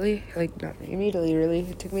immediately. Like, not immediately, really.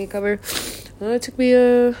 It took me a cover. It took me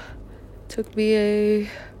a,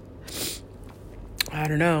 I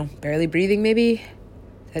don't know, barely breathing, maybe.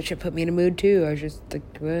 That shit put me in a mood, too. I was just like,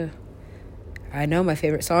 I know my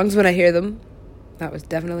favorite songs when I hear them. That was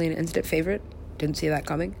definitely an instant favorite. Didn't see that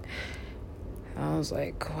coming. I was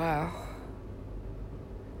like, wow.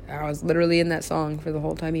 I was literally in that song for the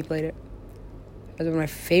whole time he played it. That was one of my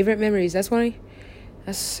favorite memories. That's one of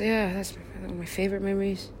my favorite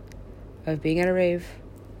memories of being at a rave.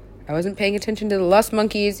 I wasn't paying attention to the Lost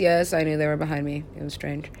Monkeys. Yes, I knew they were behind me. It was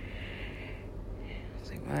strange.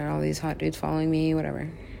 It's like, why are all these hot dudes following me? Whatever.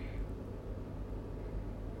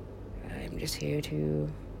 I'm just here to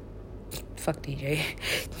fuck DJ.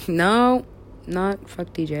 No, not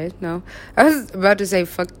fuck DJ. No, I was about to say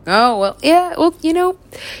fuck. Oh well, yeah. Well,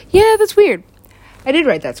 yeah, that's weird. I did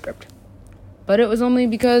write that script, but it was only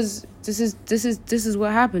because this is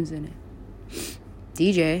what happens in it.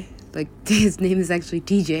 DJ, like his name is actually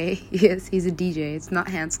DJ. Yes, he's a DJ. It's not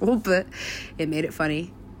Hansel, but it made it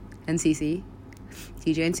funny. And Cece,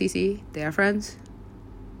 DJ and Cece, they are friends.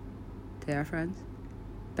 They are friends,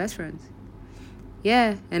 best friends.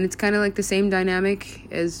 Yeah, and it's kind of like the same dynamic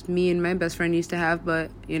as me and my best friend used to have,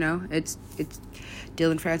 but, it's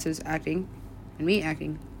Dillon Francis acting and me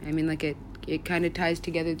acting. I mean, like, it kind of ties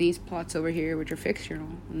together these plots over here, which are fictional,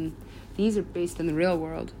 and these are based in the real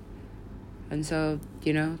world. And so,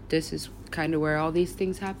 this is kind of where all these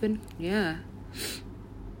things happen. Yeah.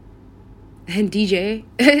 And DJ,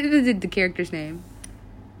 the character's name.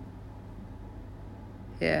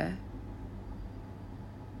 Yeah.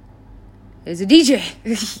 Is a DJ.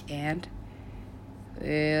 And,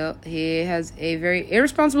 well, he has a very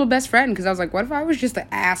irresponsible best friend, because I was like, what if I was just an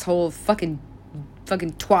asshole fucking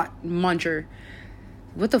twat muncher?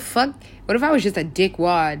 What the fuck? What if I was just a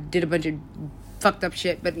dickwad, did a bunch of fucked up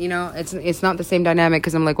shit? But, it's not the same dynamic,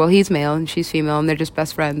 because I'm like, well, he's male and she's female and they're just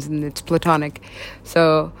best friends and it's platonic.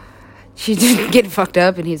 So she's just getting fucked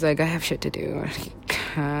up and he's like, I have shit to do.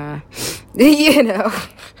 Yeah.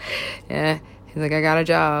 He's like, I got a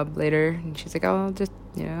job later. And she's like, oh, I'll just,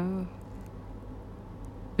 Ooh.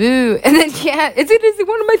 And then, yeah, it's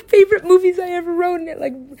one of my favorite movies I ever wrote.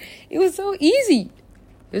 And it was so easy.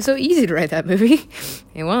 It was so easy to write that movie.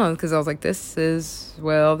 It was, because I was like, this is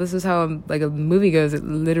how, a movie goes. It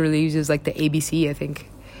literally uses, the ABC, I think.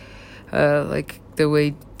 The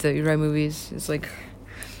way that you write movies. It's like,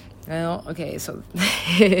 well, okay, so.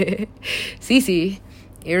 Cece,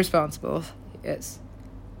 irresponsible. Yes.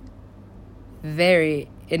 Very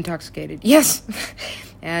intoxicated. Yes.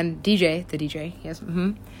 And DJ, the DJ, yes,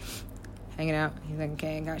 hanging out. He's like,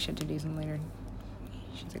 okay, I got shit to do some later.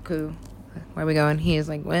 She's like, cool. Where are we going? He is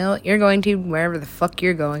like, well, you're going to wherever the fuck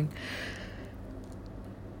you're going.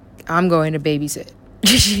 I'm going to babysit.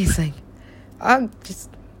 She's like, he's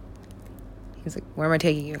like, where am I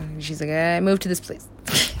taking you? And she's like, I moved to this place.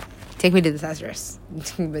 Take me to this address.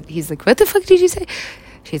 But he's like, what the fuck did you say?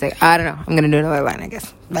 She's like, I don't know. I'm going to do another line, I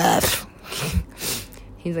guess.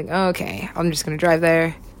 He's like, oh, okay, I'm just gonna drive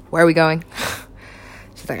there. Where are we going?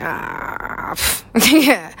 She's like, yeah.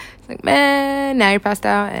 He's like, man, now you're passed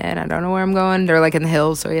out and I don't know where I'm going. They're in the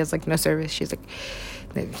hills, so he has no service. She's like,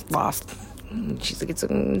 they're lost. And she's like, it's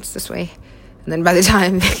this way. And then by the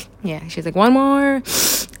time, yeah, she's like, one more.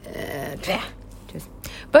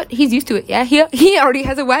 But he's used to it. Yeah, he already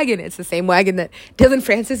has a wagon. It's the same wagon that Dillon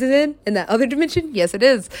Francis is in that other dimension. Yes, it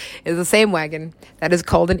is. It's the same wagon. That is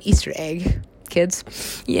called an Easter egg,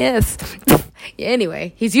 kids. Yes. Yeah,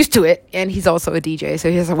 anyway, he's used to it, and he's also a DJ, so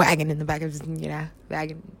he has a wagon in the back of his,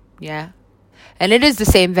 wagon. Yeah. And it is the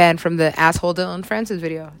same van from the asshole Dillon Francis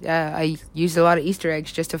video. Yeah, I used a lot of Easter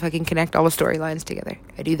eggs just to fucking connect all the storylines together.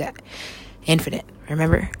 I do that. Infinite,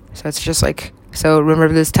 remember? So it's just so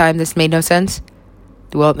remember this time this made no sense?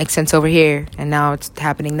 Well, it makes sense over here, and now it's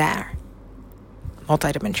happening there.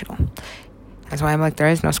 Multidimensional. That's why I'm like, there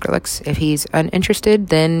is no Skrillex. If he's uninterested,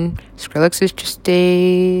 then Skrillex is just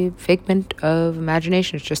a figment of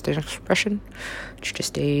imagination. It's just an expression. It's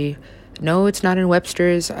just no, it's not in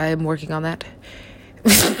Webster's. I'm working on that.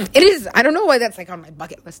 It is. I don't know why that's on my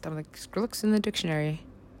bucket list. I'm like, Skrillex in the dictionary.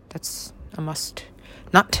 That's a must.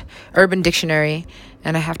 Not Urban Dictionary.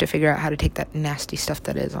 And I have to figure out how to take that nasty stuff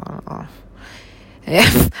that is off. Yeah,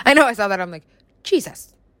 I know, I saw that, I'm like,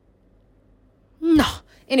 Jesus. No.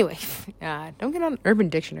 Anyway, don't get on Urban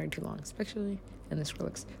Dictionary too long, especially in the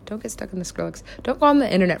Skrillex. Don't get stuck in the Skrillex. Don't go on the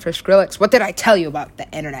internet for Skrillex. What did I tell you about the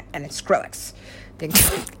internet and it's Skrillex?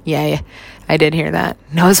 Yeah, I did hear that.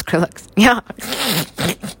 No Skrillex. Yeah.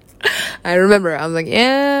 I remember, I was like,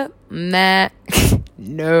 yeah, nah,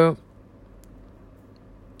 no.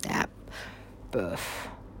 Yeah. Boof.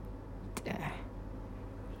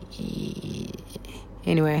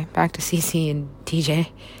 Anyway, back to CC and DJ.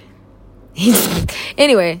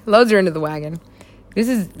 Anyway, loads her into the wagon. This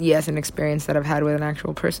is, yes, an experience that I've had with an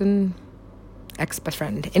actual person. Ex-best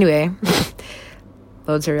friend. Anyway,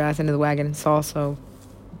 loads her ass into the wagon. It's also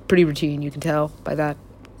pretty routine, you can tell by that.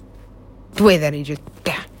 The way that he just...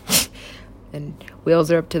 and wheels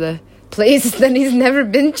her up to the place that he's never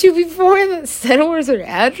been to before. That said, where's her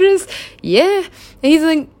address? Yeah. And he's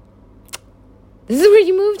like... This is where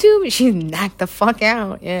you moved to? But she knocked the fuck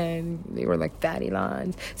out. Yeah, and they were fatty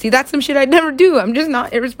lines. See, that's some shit I'd never do. I'm just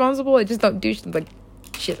not irresponsible. I just don't do shit.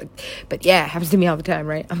 shit. Like, but yeah, it happens to me all the time,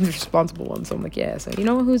 right? I'm the responsible one, so I'm like, yeah. So you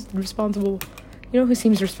know who's responsible? You know who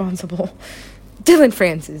seems responsible? Dylan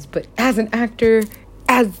Francis. But as an actor,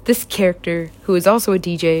 as this character who is also a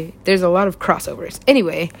DJ, there's a lot of crossovers.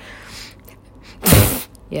 Anyway,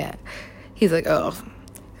 yeah, he's like,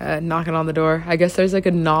 knocking on the door. I guess there's like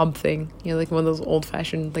a knob thing, you know, like one of those old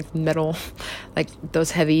fashioned like metal, like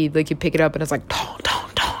those heavy, like you pick it up and it's like dong dong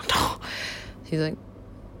dong dong. She's like,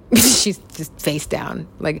 she's just face down.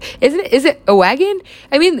 Like, is it a wagon?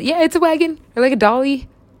 I mean, yeah, it's a wagon or like a dolly.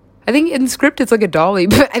 I think in the script it's like a dolly,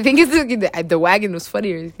 but I think it's like, the wagon was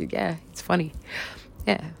funnier. Yeah, it's funny.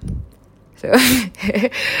 Yeah. So,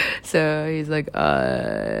 so he's like,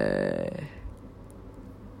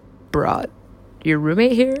 brought your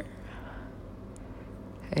roommate here?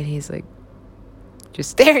 And he's like, just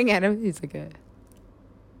staring at him. He's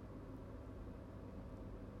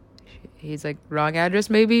like, wrong address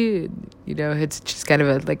maybe? You know, it's just kind of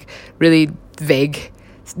a like really vague,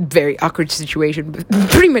 very awkward situation, but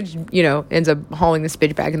pretty much, you know, ends up hauling this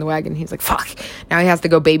bitch back in the wagon. He's like, fuck, now he has to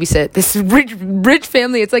go babysit this rich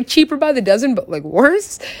family. It's like Cheaper by the Dozen, but like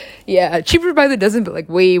worse. Yeah, Cheaper by the Dozen, but like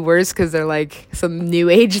way worse, because they're like some new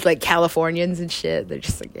age like Californians and shit. They're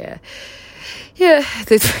just like, yeah,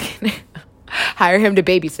 they fucking hire him to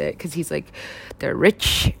babysit because he's like, they're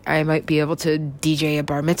rich, I might be able to DJ a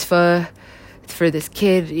bar mitzvah for this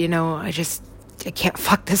kid, you know, I can't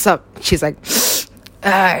fuck this up. She's like,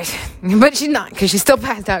 but she's not, because she's still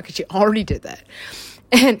passed out because she already did that.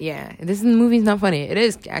 And yeah, this movie's not funny. It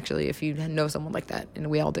is actually, if you know someone like that, and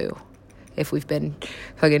we all do, if we've been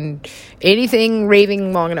fucking anything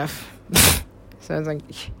raving long enough. So I was like,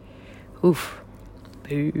 oof,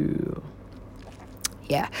 boo.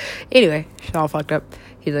 Yeah, anyway, she's all fucked up.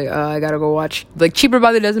 He's like, I gotta go watch like Cheaper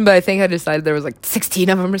by the Dozen, but I think I decided there was like 16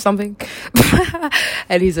 of them or something.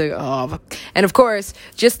 And he's like, oh, and of course,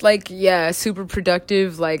 just like, yeah, super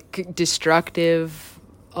productive, like destructive,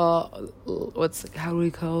 how do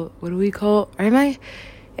we call it?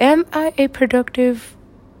 Am I a productive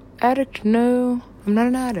addict? No, I'm not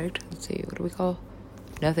an addict. Let's see, what do we call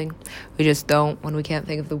nothing? We just don't, when we can't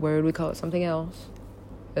think of the word, we call it something else.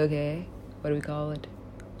 Okay, what do we call it?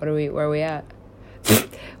 Where are we at?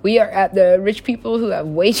 We are at the rich people who have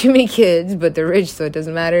way too many kids, but they're rich, so it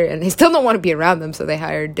doesn't matter, and they still don't want to be around them, so they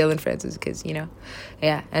hired Dylan Francis because, you know,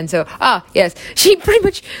 yeah. And so, yes, she pretty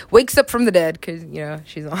much wakes up from the dead because, you know,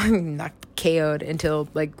 she's not KO'd until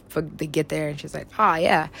like they get there, and she's like,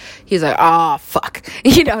 yeah. He's like, fuck,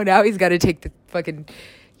 you know, now he's got to take the fucking,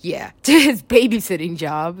 yeah, to his babysitting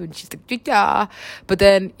job, and she's like, yeah. But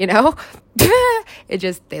then, you know,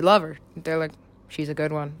 they love her. They're like, she's a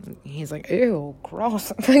good one. He's like, ew,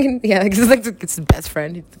 gross. Yeah, it's like it's his best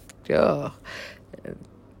friend. He's like, oh,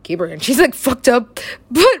 keep her. And she's like fucked up,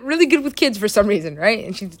 but really good with kids for some reason, right?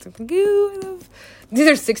 And she's like, ew, I love.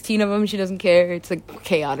 There's 16 of them. She doesn't care. It's like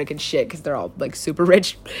chaotic and shit because they're all like super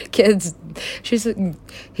rich kids. He's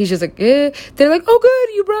just like, eh. They're like, oh, good,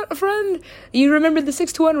 you brought a friend. You remember the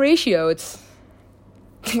 6-to-1 ratio? It's.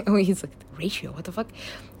 He's like, ratio? What the fuck?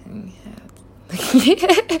 I'm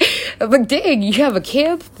like, dang, you have a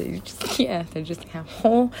camp? They just have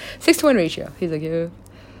whole 6-to-1 ratio. He's like, yeah,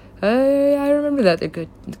 I remember that. They're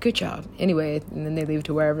good job. Anyway, and then they leave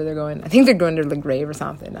to wherever they're going. I think they're going to the grave or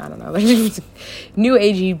something. I don't know. Like, new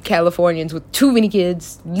agey Californians with too many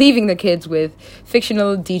kids, leaving their kids with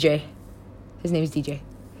fictional DJ. His name is DJ.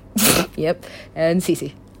 Yep, and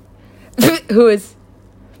Cece, who is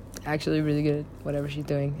actually really good at whatever she's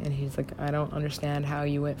doing. And he's like, I don't understand how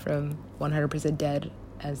you went from 100% dead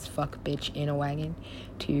as fuck bitch in a wagon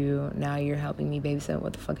to now you're helping me babysit.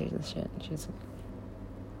 What the fuck is this shit? And she's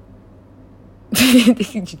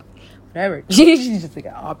like, whatever. She's just like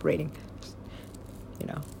operating, you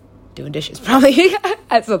know, doing dishes probably.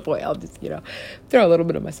 At some point I'll just, you know, throw a little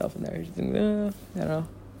bit of myself in there. She's like, I don't know.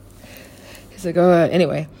 He's like,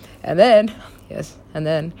 anyway. And then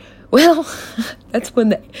well, that's when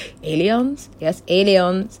the aliens. But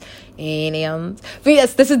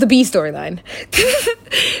yes, this is the B storyline.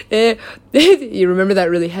 You remember that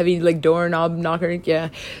really heavy, like, doorknob knocker? Yeah.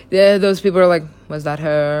 Those people are like, was that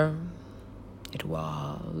her? It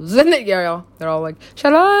was. And they're all like,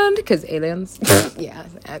 Shalom, because aliens. Yeah,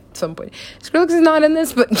 at some point. Skrillex is not in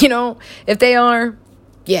this, but, you know, if they are,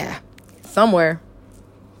 yeah, somewhere.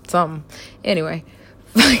 Something. Anyway.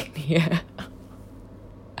 Yeah.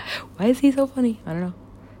 Why is he so funny? I don't know.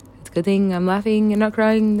 It's a good thing I'm laughing and not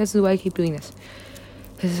crying. This is why I keep doing this.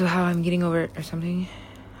 This is how I'm getting over it or something.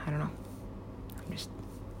 I don't know. I'm just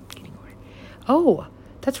getting over it. Oh,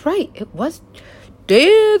 that's right. It was...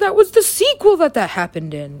 that was the sequel that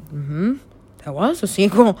happened in. That was a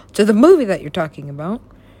sequel to the movie that you're talking about.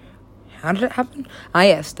 how did it happen? Ah,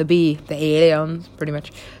 yes, the aliens, pretty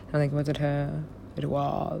much. I'm like, was it her? It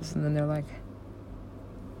was. And then they're like,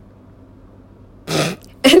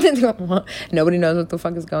 and then they're like, nobody knows what the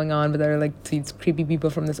fuck is going on, but they're like these creepy people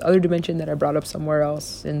from this other dimension that I brought up somewhere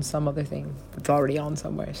else in some other thing that's already on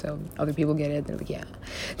somewhere. So other people get it. They're like, yeah.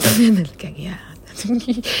 And they're like, yeah.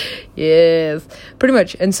 Yes, pretty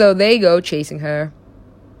much. And so they go chasing her,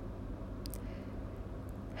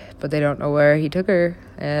 but they don't know where he took her.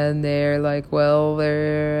 And they're like, well,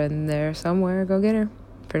 they're in there somewhere. Go get her.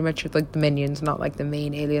 Pretty much like the minions, not like the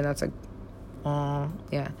main alien. That's like, oh,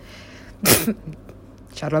 yeah.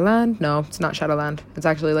 Shadowland? No, it's not Shadowland. It's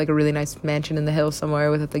actually like a really nice mansion in the hills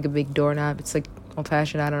somewhere with like a big doorknob. It's like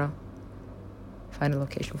old-fashioned. I don't know. Find a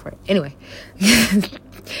location for it. Anyway.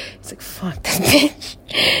 It's like, fuck this bitch.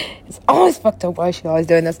 It's always fucked up. Why is she always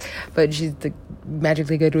doing this? But she's like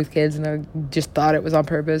magically good with kids, and I just thought it was on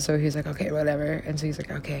purpose. So he's like, okay, whatever. And so he's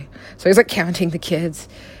like, okay. So he's like counting the kids.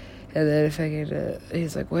 And then if I could,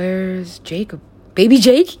 he's like, where's Jacob? Baby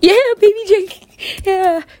Jake? Yeah, baby Jake.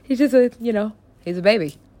 Yeah. He's just a, he's a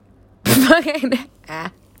baby.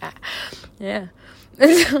 Yeah.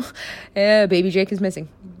 So, yeah, baby Jake is missing.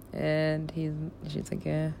 And she's like,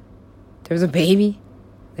 yeah, there's a baby.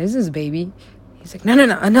 There's this baby. He's like, no,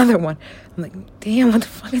 another one. I'm like, damn, what the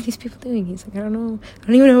fuck are these people doing? He's like, I don't know. I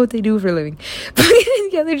don't even know what they do for a living. But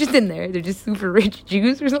yeah, they're just in there. They're just super rich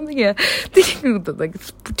Jews or something. Yeah. Like,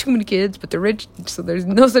 too many kids, but they're rich. So there's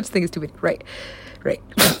no such thing as too many. Right.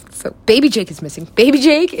 So baby Jake is missing.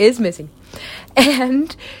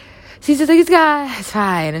 And she's just like, it's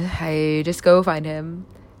fine. I just go find him.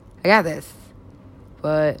 I got this.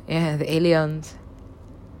 But yeah, the aliens.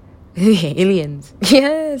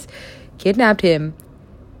 Yes. Kidnapped him.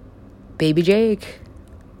 Baby Jake.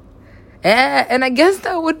 Yeah, and I guess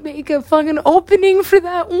that would make a fucking opening for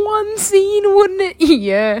that one scene, wouldn't it?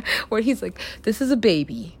 Yeah. Where he's like, this is a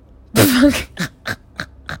baby.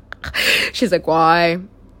 She's like, why?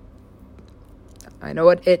 I know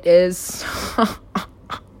what it is.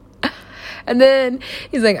 And then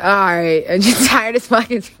he's like, all right, I'm just tired as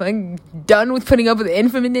fuck. It's fucking done with putting up with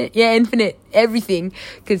infinite everything.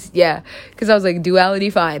 Because I was like,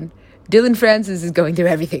 duality, fine. Dylan Francis is going through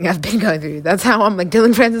everything I've been going through. That's how I'm like,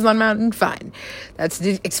 Dylan Francis on Mountain, fine.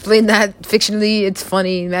 Explain that fictionally, it's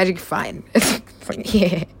funny, magic, fine.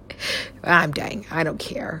 Yeah. I'm dying. I don't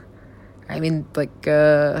care. I mean, like,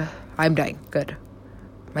 I'm dying. Good.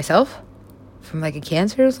 Myself? From like a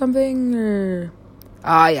cancer or something? Or...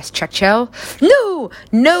 Ah, yes, Chuck Chell.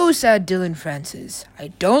 No, sad Dylan Francis. I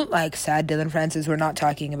don't like sad Dylan Francis. We're not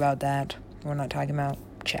talking about that. We're not talking about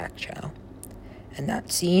Chuck Chell. And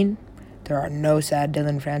that scene, there are no sad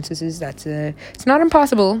Dylan Francises. It's not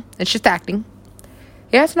impossible. It's just acting.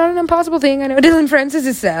 Yeah, it's not an impossible thing. I know Dylan Francis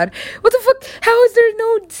is sad. What the fuck? How is there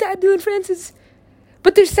no sad Dylan Francis?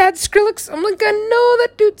 But there's sad Skrillex. I'm like, I know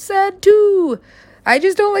that dude's sad too. I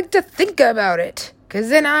just don't like to think about it. Because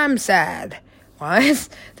then I'm sad. Why is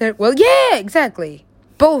that? Well, yeah, exactly.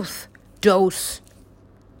 Both. Dose.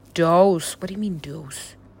 What do you mean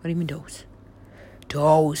dose?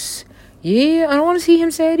 Dose. Yeah, I don't want to see him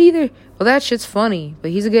sad either. Well, that shit's funny, but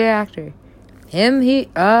he's a good actor.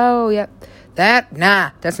 Oh, yeah.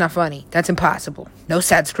 That's not funny. That's impossible. No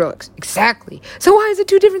sad Skrillex. Exactly. So why is it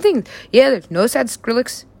two different things? Yeah, there's no sad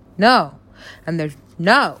Skrillex. No. And there's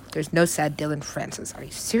no sad Dylan Francis. Are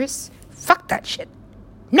you serious? Fuck that shit.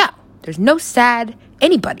 No. There's no sad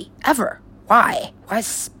anybody, ever. Why? Why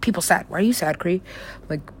is people sad? Why are you sad, Cree? I'm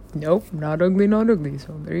like, nope, not ugly.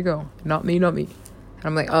 So there you go. Not me. And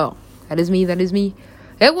I'm like, oh, that is me.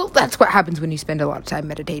 Yeah, well, that's what happens when you spend a lot of time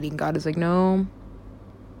meditating. God is like, no.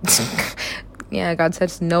 Yeah, God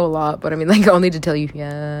says no a lot, but I mean, like, only to tell you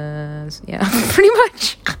yes. Yeah, pretty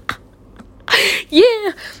much.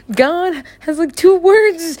 Yeah, God has like 2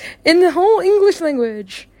 words in the whole English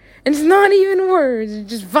language. And it's not even words, it's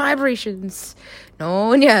just vibrations.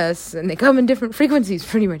 No and yes. And they come in different frequencies,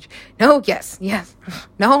 pretty much. No, yes.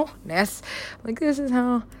 No, yes. Like, this is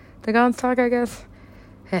how the gods talk, I guess.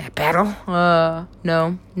 Battle.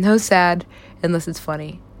 No sad, unless it's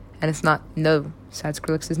funny. And it's not, no, sad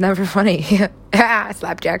Skrillex is never funny.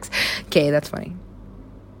 Slapjacks. Okay, that's funny.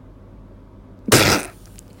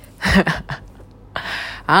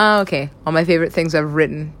 Okay. All my favorite things I've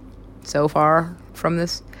written so far from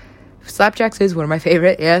this. Slapjacks is one of my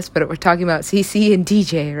favorite, yes, but we're talking about CC and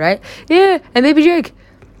DJ, right? Yeah, and Baby Jake.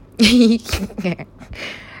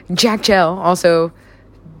 Jack Chell, also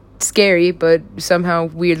scary, but somehow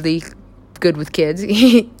weirdly good with kids.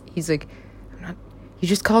 He's like, you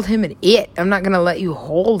just called him an it. I'm not going to let you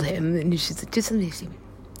hold him. And she's like, just let me see.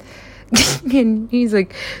 And he's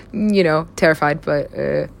like, terrified, but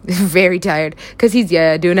very tired. Because he's,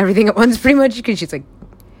 doing everything at once pretty much. Because she's like,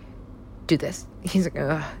 do this. He's like,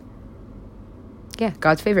 ugh. Yeah,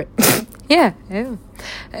 God's favorite. yeah. And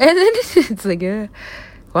then it's like,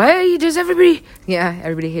 why does everybody... Yeah,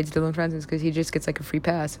 everybody hates Dillon Francis because he just gets like a free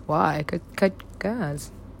pass. Why?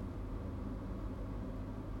 Guys.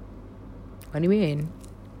 What do you mean?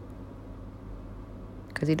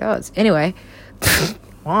 Because he does. Anyway,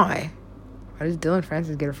 why? Why does Dillon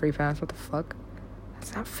Francis get a free pass? What the fuck?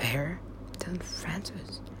 That's not fair. Dillon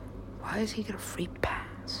Francis. Why does he get a free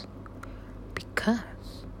pass? Because.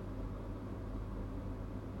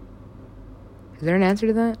 Is there an answer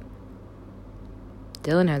to that?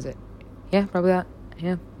 Dylan has it. Yeah, probably that.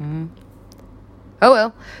 Yeah. Mm-hmm. Oh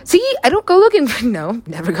well. See, I don't go looking for... No,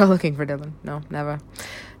 never go looking for Dylan. No, never.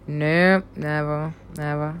 Nope, never.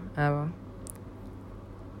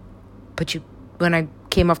 But when I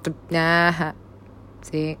came off the...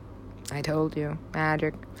 See, I told you.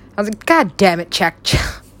 Magic. I was like, God damn it, check.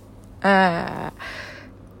 Yeah,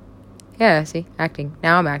 see, acting.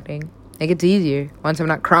 Now I'm acting. It gets easier once I'm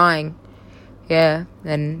not crying. Yeah,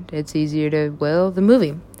 then it's easier to will the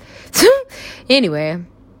movie. So, anyway,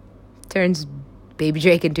 turns Baby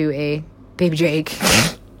Drake into a Baby Drake.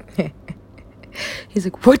 He's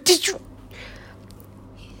like, what did you...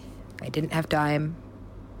 I didn't have time.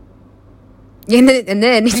 And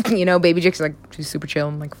then Baby Drake's like, she's super chill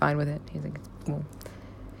and like fine with it. He's like, well,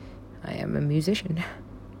 I am a musician.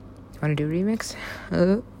 You want to do a remix?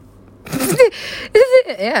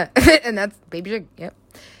 Yeah. And that's Baby Drake, yep.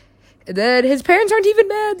 And then his parents aren't even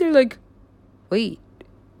mad. They're like, wait,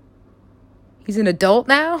 he's an adult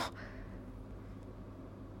now?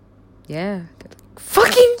 Yeah. Like,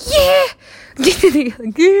 fucking yeah! He's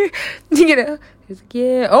like,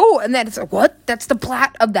 yeah. Oh, and then it's like, what? That's the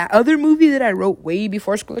plot of that other movie that I wrote way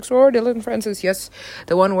before School Next Door, Dillon Francis. Yes.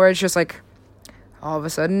 The one where it's just like, all of a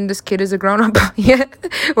sudden, this kid is a grown-up. Yeah.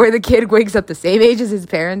 Where the kid wakes up the same age as his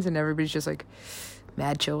parents and everybody's just like,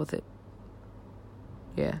 mad chill with it.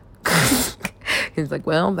 Yeah. He's like,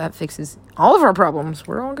 well, that fixes all of our problems.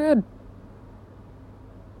 We're all good.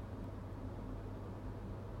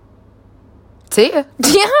 See ya.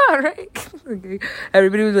 Yeah, right. Okay.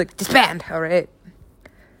 Everybody was like, disband. All right,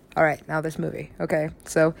 now this movie. Okay,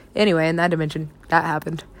 so anyway, in that dimension, that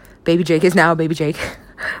happened. Baby Jake is now Baby Jake.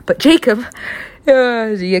 But Jacob,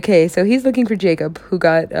 okay, so he's looking for Jacob, who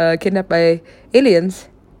got kidnapped by aliens.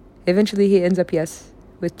 Eventually he ends up, yes,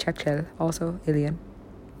 with Chekchel, also alien.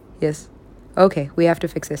 Yes. Okay, we have to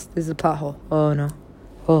fix this. This is a plot hole. Oh, no.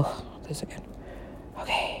 Oh, this again.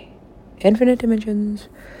 Okay. Infinite dimensions.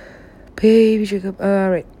 Baby Jacob.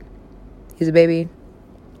 Alright. He's a baby.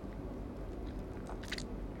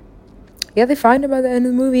 Yeah, they find him by the end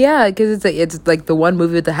of the movie. Yeah, because it's like the one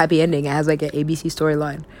movie with the happy ending. It has like an ABC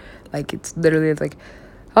storyline. Like, it's literally like,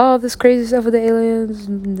 oh, this crazy stuff with the aliens.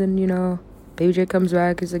 And then, Baby Jake comes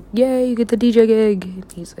back. He's like, yay, you get the DJ gig.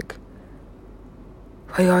 And he's like,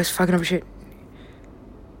 why are you always fucking up shit?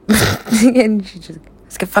 And she just,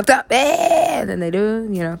 let's get fucked up. And then they do,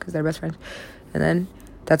 because they're best friends. And then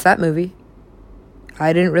that's that movie.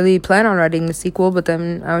 I didn't really plan on writing the sequel, but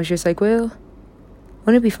then I was just like, well,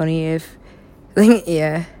 wouldn't it be funny if,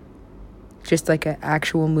 yeah, just like an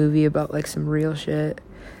actual movie about like some real shit.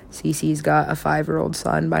 Cece's got a 5-year-old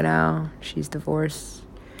son by now. She's divorced.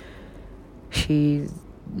 She's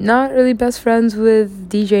not really best friends with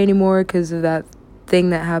DJ anymore because of that thing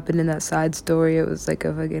that happened in that side story. It was like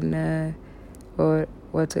a fucking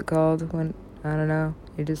what's it called when, I don't know,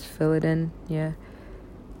 you just fill it in. Yeah,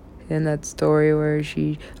 in that story where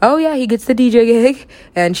he gets the DJ gig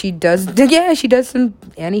and she does some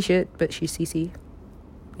Annie shit, but she's Cece.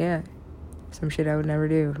 Yeah, some shit I would never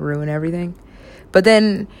do, ruin everything. But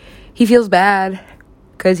then he feels bad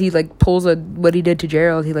because he like pulls what he did to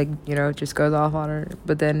Gerald. He just goes off on her,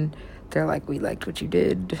 but then they're like, we liked what you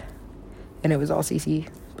did. And it was all Cece,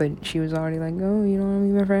 but she was already like, oh, you don't want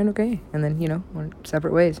to be my friend? Okay. And then, went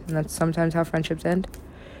separate ways. And that's sometimes how friendships end.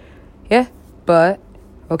 Yeah, but,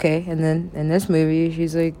 okay. And then in this movie,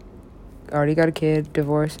 she's like, already got a kid,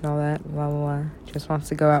 divorced and all that, blah, blah, blah. Just wants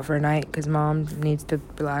to go out for a night because mom needs to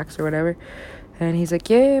relax or whatever. And he's like,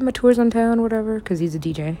 yeah, my tour's on town, whatever, because he's a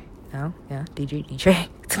DJ. No, yeah, DJ.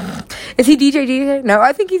 Is he DJ? No,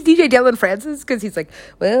 I think he's DJ Dillon Francis because he's like,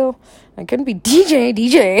 well, I couldn't be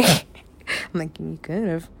DJ. I'm like, you could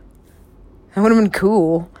have. That would have been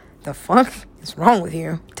cool. The fuck is wrong with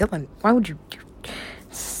you? Dillon, why would you...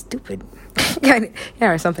 Stupid. Yeah,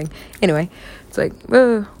 or something. Anyway, it's like,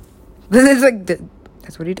 it's like,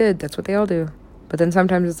 that's what he did. That's what they all do. But then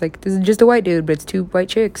sometimes it's like, this is just a white dude, but it's 2 white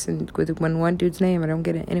chicks and with one dude's name. I don't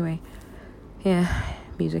get it. Anyway, Yeah,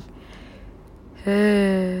 music.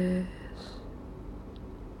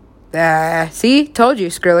 See? Told you,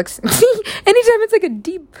 Skrillex. Anytime it's like a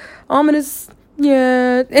deep, ominous,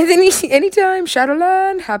 yeah. Anytime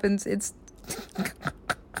Shadowland happens, it's...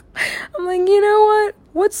 I'm like, you know what?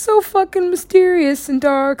 What's so fucking mysterious and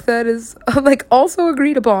dark that is, like, also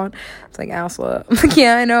agreed upon? It's like, Asla. I'm like,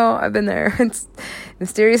 yeah, I know. I've been there. It's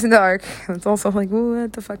mysterious and dark. It's also like,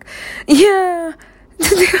 what the fuck? Yeah.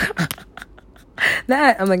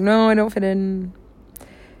 That. I'm like, no, I don't fit in.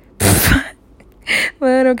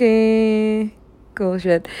 But okay. Cool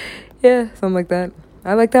shit. Yeah, something like that.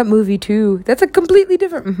 I like that movie, too. That's a completely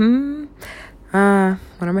different... one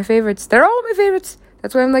of my favorites. They're all my favorites.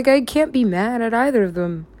 That's why I'm like, I can't be mad at either of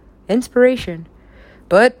them. Inspiration.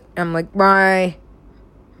 But I'm like, my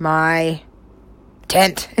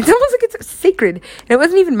tent. It's almost like it's sacred. And it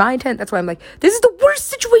wasn't even my tent. That's why I'm like, this is the worst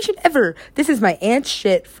situation ever. This is my aunt's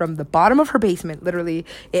shit from the bottom of her basement. Literally,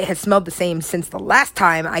 it has smelled the same since the last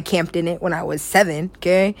time I camped in it when I was 7.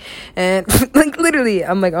 Okay. And like, literally,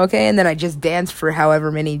 I'm like, okay. And then I just danced for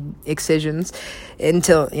however many excisions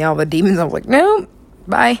until, the demons, I was like, no,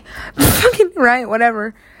 bye. Fucking right,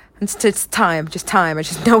 whatever. It's time, just time. I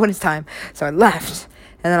just know when it's time. So I left.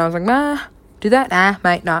 And then I was like, do that?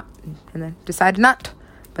 Might not. And then decided not.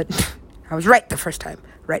 But I was right the first time.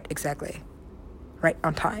 Right, exactly. Right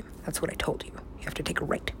on time. That's what I told you. You have to take a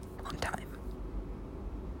right on time.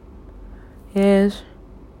 Yes.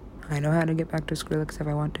 I know how to get back to Skrillex if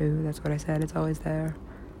I want to. That's what I said. It's always there.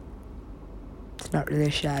 It's not really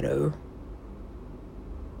a shadow.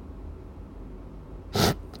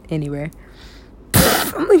 Anyway.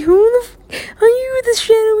 I'm like, who the are you, this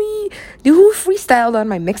shadowy dude who freestyled on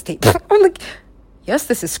my mixtape? I'm like, yes,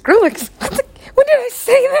 this is Skrillex. When did I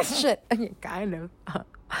say this shit? Kind of.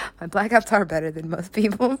 My blackouts are better than most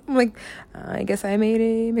people. I'm like, I guess I made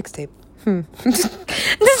a mixtape. This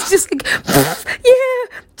is just like,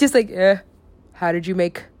 yeah. Just like, how did you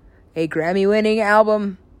make a Grammy-winning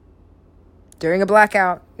album during a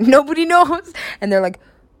blackout? Nobody knows. And they're like,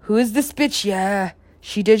 who is this bitch? Yeah,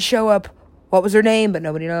 she did show up. What was her name? But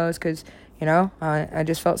nobody knows because, I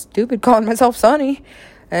just felt stupid calling myself Sonny.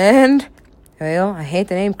 And, well, I hate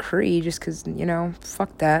the name Cree just because,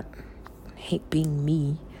 fuck that. I hate being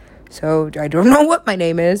me. So, I don't know what my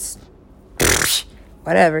name is.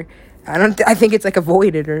 Whatever. I think it's like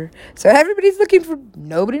avoided her. So everybody's looking for,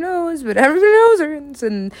 nobody knows, but everybody knows her.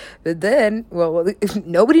 But then, if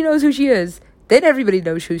nobody knows who she is. Then everybody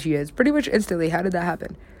knows who she is. Pretty much instantly. How did that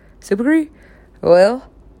happen? Super Cree? Well,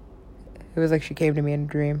 it was like she came to me in a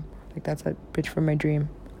dream. Like, that's that bitch from my dream.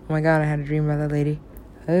 Oh my god, I had a dream about that lady.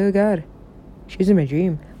 Oh god. She's in my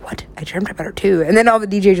dream. What? I dreamt about her too. And then all the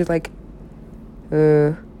DJs are like,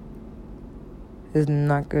 this is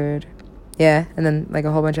not good. Yeah, and then like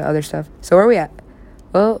a whole bunch of other stuff. So where are we at?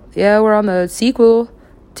 Well, yeah, we're on the sequel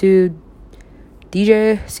to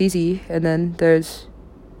DJ CC. And then there's,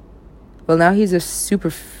 well, now he's a super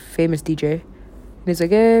famous DJ. And he's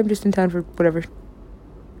like, yeah, I'm just in town for whatever.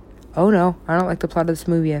 Oh no, I don't like the plot of this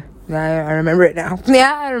movie. I remember it now.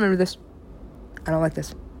 Yeah, I remember this. I don't like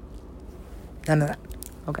this. None of that.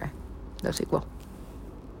 Okay. No sequel.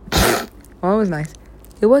 Well, it was nice.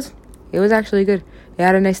 It was actually good. It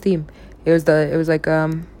had a nice theme. It was like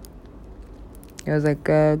God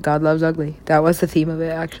Loves Ugly. That was the theme of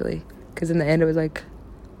it, actually. Because in the end, it was like,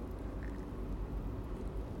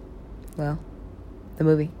 well, the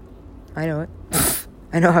movie. I know it.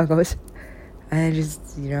 I know how it goes. I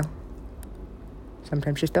just,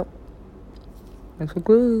 sometimes just don't. That's like,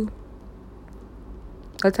 woo.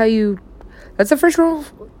 That's the first rule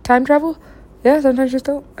of time travel. Yeah, sometimes just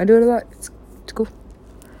don't. I do it a lot. It's cool.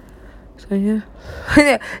 So, yeah.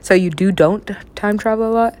 So you don't time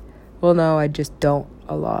travel a lot? Well, no, I just don't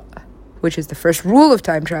a lot. Which is the first rule of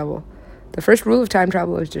time travel. The first rule of time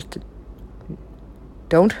travel is just to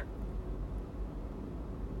don't.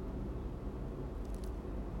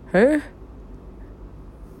 Huh?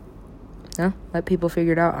 No, let people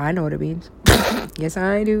figure it out. I know what it means. Yes,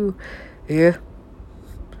 I do. Yeah.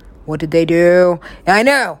 What did they do? I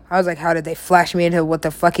know. I was like, how did they flash me into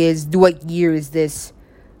what year is this?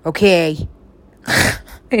 Okay.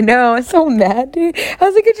 I know. I'm so mad, dude. I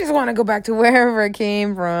was like, I just want to go back to wherever it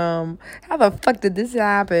came from. How the fuck did this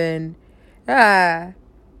happen? A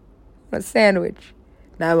sandwich.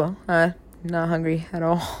 Nah, well, not hungry at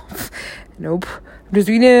all. Nope. I'm just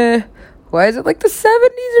eating why is it like the 70s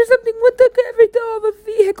or something? What all the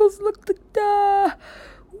vehicles look like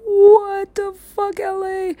what the fuck,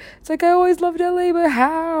 LA? It's like I always loved LA, but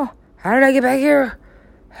how? How did I get back here?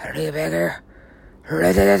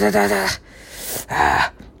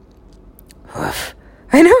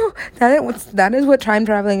 I know. That is what time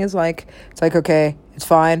traveling is like. It's like, okay, it's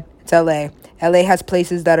fine. It's LA. LA has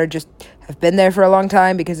places that are just have been there for a long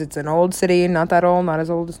time because it's an old city, not that old, not as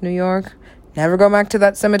old as New York. Never go back to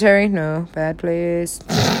that cemetery. No, bad place.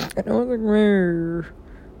 And I was like, where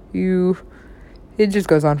you? It just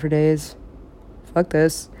goes on for days. Fuck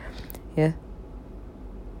this. Yeah.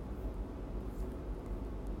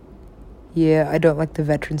 Yeah, I don't like the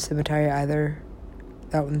veteran cemetery either.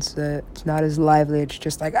 That one's it's not as lively. It's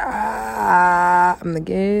just like, I'm the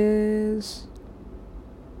guess.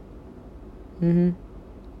 I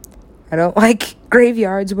don't like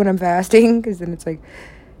graveyards when I'm fasting, because then it's like,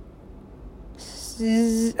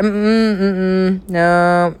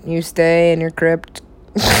 no, you stay in your crypt.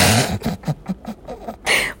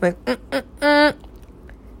 Like,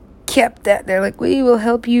 kept that. They're like, we will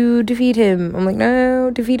help you defeat him. I'm like,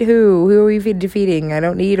 no, defeat who? Who are we defeating? I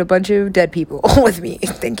don't need a bunch of dead people with me.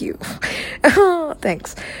 Thank you. Oh,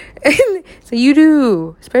 thanks. So you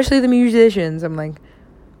do, especially the musicians. I'm like,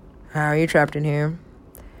 how are you trapped in here?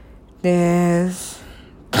 Yes.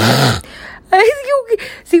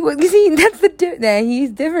 See, that's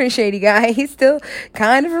he's different, shady guy. He's still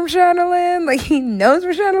kind of from Shadowland. Like, he knows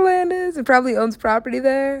where Shadowland is and probably owns property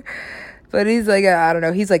there. But he's like, I don't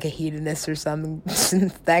know, he's like a hedonist or something.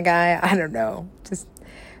 That guy, I don't know. Just,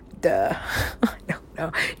 I don't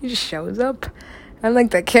know. He just shows up. I'm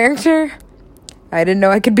like that character. I didn't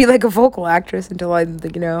know I could be like a vocal actress until I, like,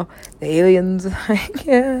 the aliens.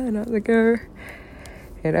 Yeah, and I was like, I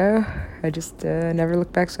just never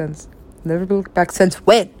looked back since. Never looked back since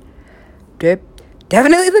when?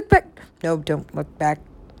 Definitely look back. No, don't look back.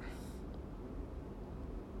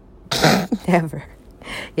 Never.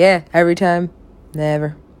 Yeah, every time.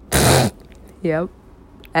 Never. Yep.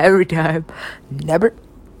 Every time. Never.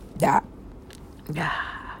 Yeah.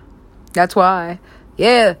 That's why.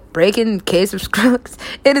 Yeah, breaking case of Skrillex.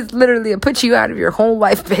 It is literally a put you out of your whole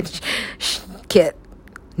life, bitch. Kit.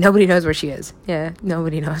 Nobody knows where she is. Yeah,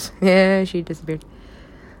 nobody knows. Yeah, she disappeared.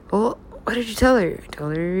 Well, what did you tell her? I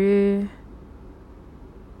told her...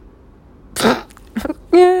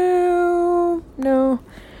 No.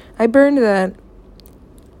 I burned that.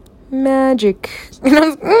 Magic. And I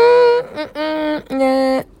was...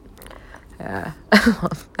 Yeah. I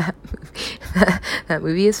love that movie. That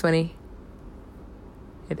movie is funny.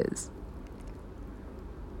 It is.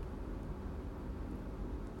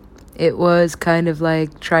 It was kind of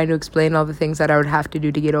like trying to explain all the things that I would have to do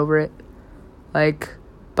to get over it. Like,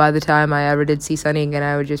 by the time I ever did see Sunny again,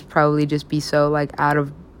 I would just probably just be so, like, out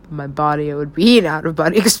of my body. It would be an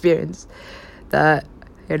out-of-body experience that,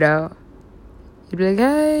 you'd be like,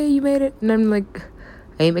 hey, you made it. And I'm like,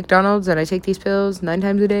 I eat McDonald's and I take these pills 9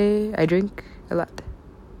 times a day. I drink a lot.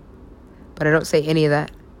 But I don't say any of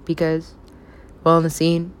that because, well, in the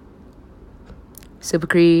scene, Super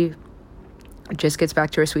Cree just gets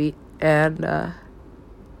back to her suite and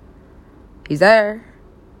he's there.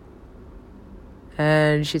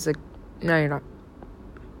 And she's like, no, you're not.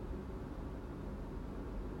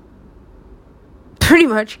 Pretty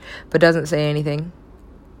much, but doesn't say anything.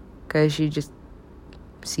 Because she just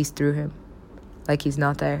sees through him. Like he's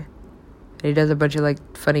not there. And he does a bunch of, like,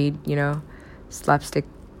 funny, slapstick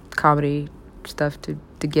comedy stuff to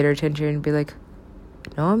get her attention and be like,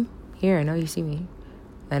 no, I'm here. I know you see me.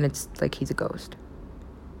 And it's like he's a ghost.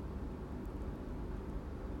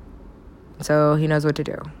 So he knows what to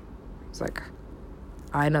do. He's like,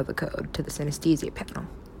 I know the code to the synesthesia panel.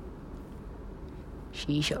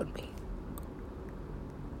 She showed me.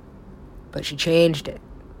 But she changed it.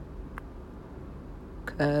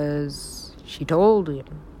 Because she told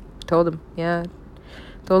him. Told him.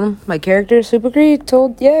 My character, Super Cree, I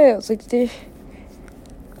was like,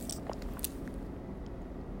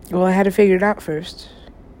 well, I had to figure it out first.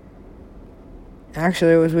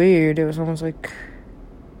 Actually, it was weird. It was almost like,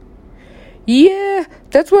 yeah,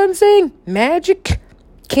 that's what I'm saying. Magic.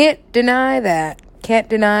 Can't deny that. Can't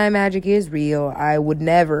deny magic is real. I would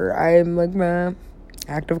never. I'm like,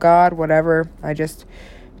 act of God, whatever. I just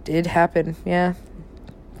did happen. Yeah.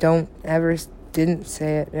 Didn't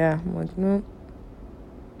say it. Yeah. I'm like, no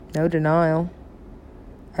denial.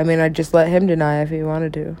 I mean, I'd just let him deny if he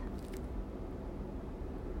wanted to.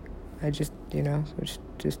 I just,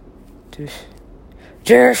 just.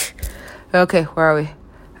 Okay, where are we?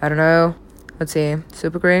 I don't know. Let's see.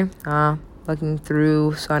 Super Cree. Looking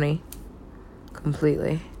through Sunny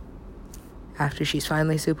completely. After she's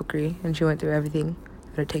finally Super Cree and she went through everything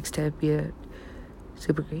that it takes to be a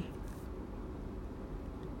Super Cree.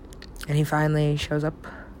 And he finally shows up.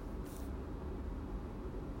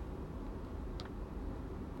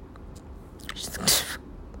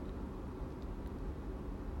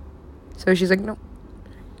 So she's like, no,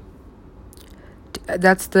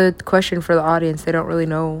 that's the question for the audience. They don't really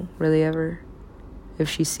know, really ever, if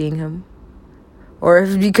she's seeing him. Or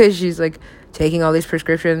if because she's, like, taking all these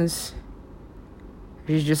prescriptions,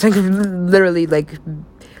 she's just, like, literally, like,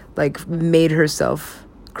 made herself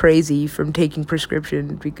crazy from taking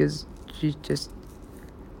prescription because she's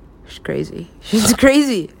crazy. She's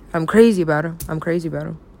crazy. I'm crazy about him. I'm crazy about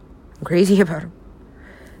him.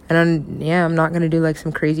 And I'm not gonna do, like,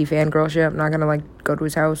 some crazy fangirl shit. I'm not gonna, like, go to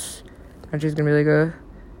his house. I'm just gonna be like,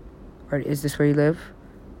 or is this where you live?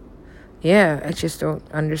 Yeah, I just don't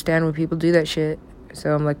understand when people do that shit.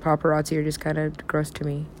 So I'm like, paparazzi are just kind of gross to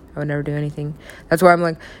me. I would never do anything. That's why I'm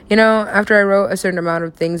like, after I wrote a certain amount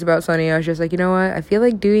of things about Sonny, I was just like, you know what? I feel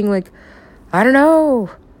like doing, like, I don't know.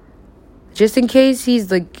 Just in case he's,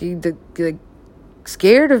 like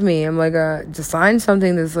scared of me. I'm like, to sign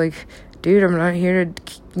something that's like, dude, I'm not here to,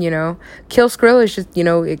 kill Skrill is just,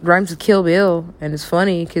 it rhymes with Kill Bill. And it's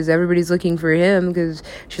funny because everybody's looking for him because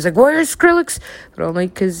she's like, where's Skrillex? But I'm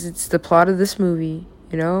like, because it's the plot of this movie,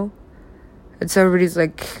 And so everybody's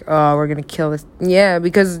like, oh, we're going to kill this. Yeah,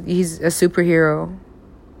 because he's a superhero.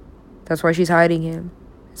 That's why she's hiding him.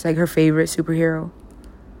 It's like her favorite superhero.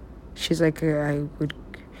 She's like, I would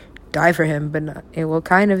die for him, but not. Well,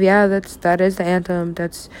 kind of, yeah, that is the anthem.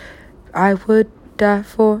 That's, I would die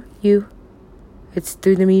for you. It's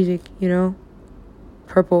through the music,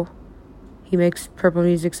 Purple. He makes purple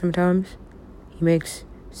music sometimes. He makes,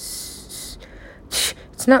 it's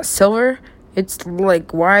not silver. It's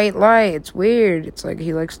like white light. It's weird. It's like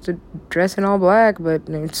he likes to dress in all black, but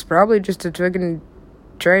it's probably just a fucking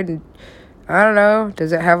trade. And I don't know.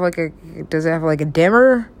 Does it have like a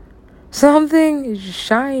dimmer? Something? It's just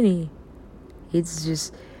shiny. It's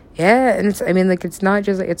just, yeah. And it's not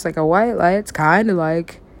just, it's like a white light. It's kind of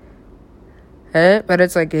like, but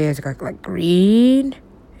it's like green.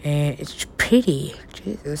 And it's pretty.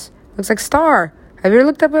 Jesus. Looks like a star. Have you ever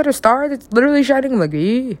looked up at a star that's literally shining? I'm like,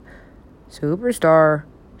 superstar,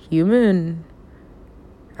 human.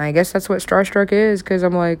 I guess that's what Starstruck is, because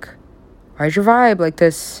I'm like, why's your vibe like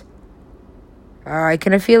this? I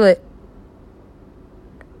kind of feel it.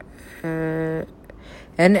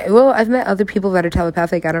 I've met other people that are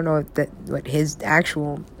telepathic. I don't know what his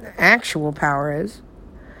actual power is.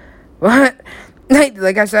 But,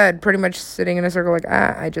 like I said, pretty much sitting in a circle like,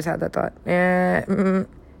 I just had that thought.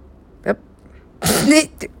 Yep.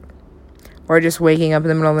 Or just waking up in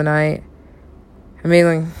the middle of the night.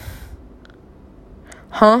 Like,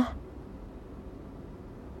 huh?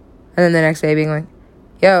 And then the next day being like,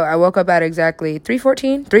 yo, I woke up at exactly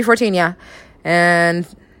 3:14. 3:14, yeah. And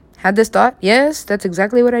had this thought. Yes, that's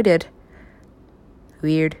exactly what I did.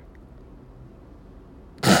 Weird.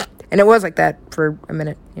 And it was like that for a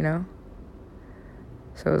minute,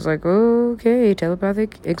 So I was like, okay,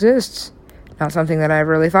 telepathic exists. Not something that I've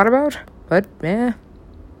really thought about, but, yeah.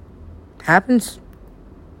 Happens.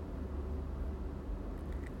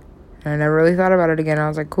 And I never really thought about it again. I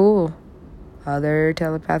was like, cool. Other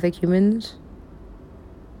telepathic humans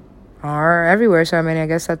are everywhere. So, I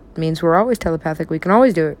guess that means we're always telepathic. We can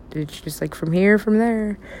always do it. It's just like from here, from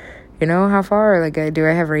there. How far? Like, do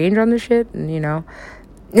I have range on this shit? And,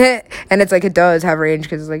 and it's like it does have range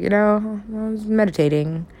because it's like, I was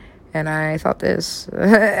meditating and I thought this.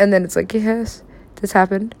 And then it's like, yes, this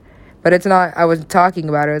happened. But it's not, I wasn't talking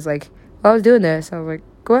about it. It's like, well, I was doing this. I was like,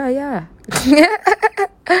 well, yeah.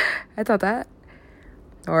 I thought that.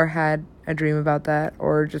 Or had a dream about that.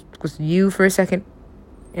 Or just was you for a second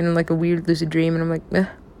in like a weird lucid dream. And I'm like,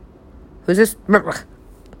 who's this?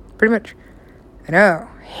 Pretty much. I know.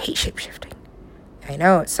 I hate shapeshifting. I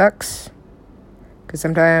know. It sucks. Because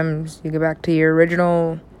sometimes you get back to your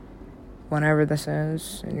original, whenever this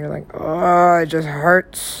is. And you're like, oh, it just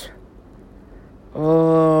hurts.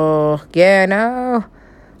 Oh, yeah, no.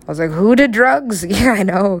 I was like, who did drugs? Yeah, I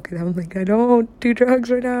know. Because I'm like, I don't do drugs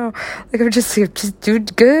right now. Like, I'm just doing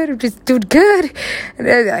good. I'm just doing good. And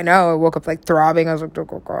then, I know. I woke up, like, throbbing. I was like,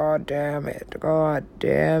 oh, God damn it. God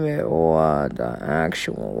damn it. What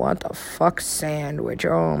the fuck sandwich?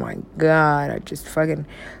 Oh, my God. I just fucking,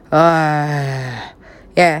 yeah.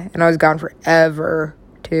 And I was gone forever,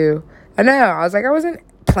 too. I know. I was like, I wasn't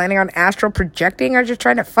planning on astral projecting. I was just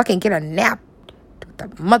trying to fucking get a nap. The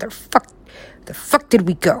motherfucker. The fuck did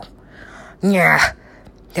we go? Yeah,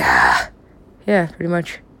 pretty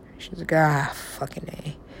much. She's like, fucking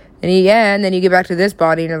A. And then you get back to this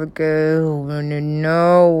body and you're like, oh,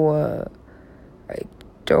 no, I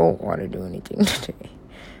don't want to do anything today.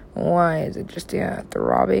 Why is it just,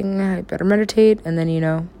 throbbing? I better meditate. And then,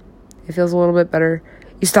 it feels a little bit better.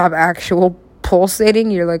 You stop actual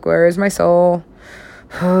pulsating. You're like, where is my soul?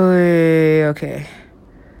 Okay.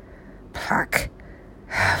 Fuck.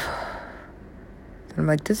 And I'm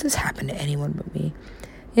like, does this happen to anyone but me?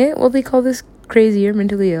 Yeah, well, they call this crazy or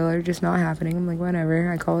mentally ill or just not happening. I'm like, whatever.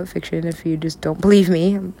 I call it fiction if you just don't believe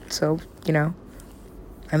me. So,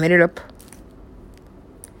 I made it up.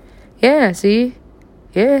 Yeah, see?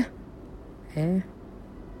 Yeah.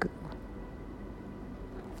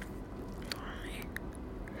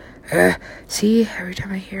 See, every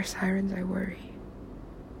time I hear sirens, I worry.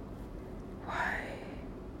 Why?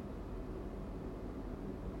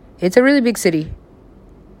 It's a really big city,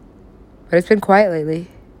 but it's been quiet lately.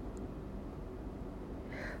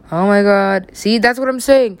 Oh my God. See, that's what I'm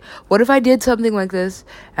saying. What if I did something like this,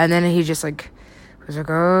 and then he just was like,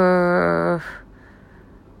 oh,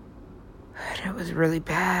 and it was really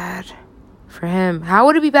bad for him. How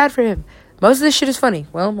would it be bad for him? Most of this shit is funny.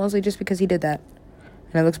 Well, mostly just because he did that.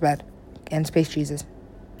 And it looks bad. And Space Jesus.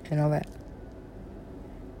 And all that.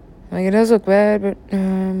 Like, it does look bad,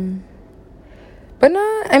 but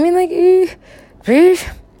no, I mean,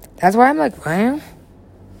 that's why I'm like, well,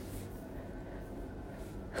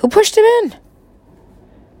 who pushed him in?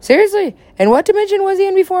 Seriously. And what dimension was he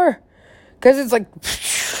in before? Because it's like,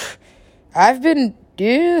 I've been,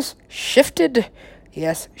 shifted.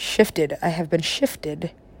 Yes, shifted. I have been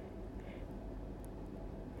shifted.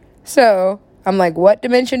 So, I'm like, what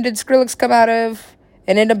dimension did Skrillex come out of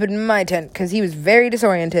and end up in my tent? Because he was very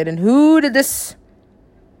disoriented. And who did this?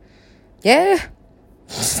 Yeah,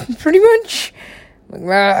 pretty much. Like,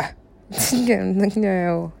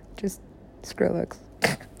 no, just Skrillex.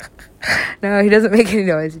 No, he doesn't make any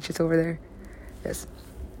noise. It's just over there. Yes.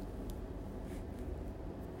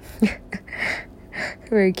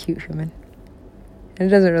 Very cute human. And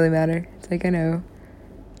it doesn't really matter. It's like, I know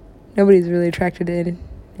nobody's really attracted to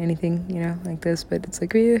anything, like this, but it's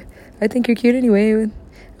like, yeah, I think you're cute anyway. I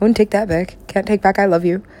wouldn't take that back. Can't take back I love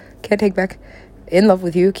you. Can't take back in love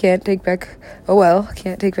with you. Can't take back oh well.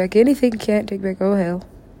 Can't take back anything. Can't take back oh hell.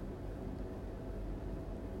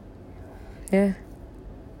 Yeah.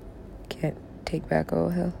 Can't take back oh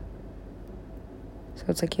hell. So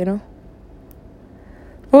it's like,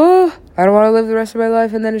 oh, I don't want to live the rest of my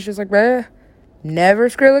life, and then it's just like, never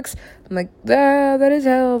Skrillex. I'm like, that is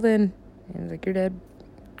hell then. And it's like, you're dead.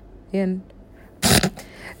 The end.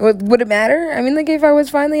 Would it matter? I mean, if I was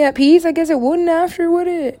finally at peace, I guess it wouldn't after, would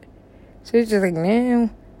it? So it's just like, no,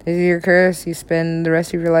 this is your curse. You spend the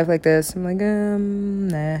rest of your life like this. I'm like,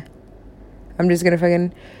 nah. I'm just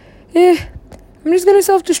gonna I'm just gonna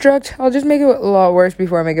self-destruct. I'll just make it a lot worse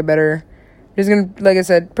before I make it better. I'm just gonna, like I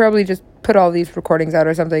said, probably just put all these recordings out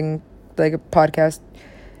or something, like a podcast,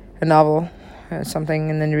 a novel, something,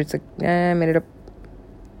 and then you're just like, I made it up.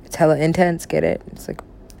 It's hella intense, get it? It's like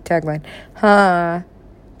tagline.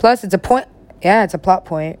 Plus, it's a point. Yeah, it's a plot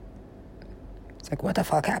point. It's like, what the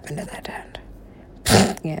fuck happened to that end?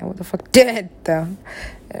 Yeah, what the fuck did, though?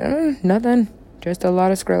 Nothing. Just a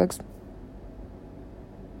lot of Skrillex.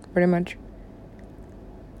 Pretty much.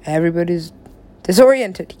 Everybody's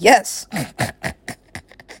disoriented. Yes.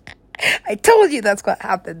 I told you that's what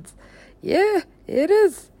happens. Yeah, it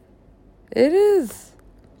is. It is.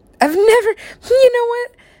 I've never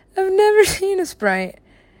seen a Sprite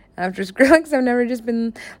after Skrillex. I've never just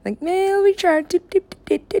been like, man, we tried.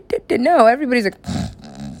 No, everybody's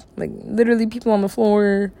like literally people on the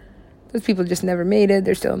floor. Those people just never made it.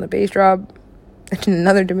 They're still in the bass drop in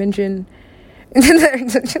another dimension.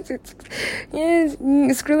 Skrillex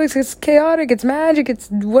is chaotic. It's magic. It's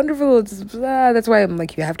wonderful. It's blah. That's why I'm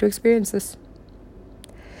like, you have to experience this.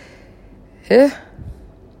 Yeah.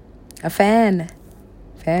 A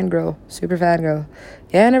fangirl, super fangirl.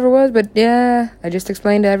 Yeah, I never was, but yeah, I just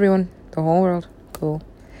explained to everyone, the whole world. Cool.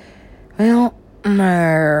 Well,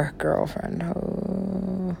 my girlfriend.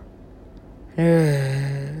 Oh.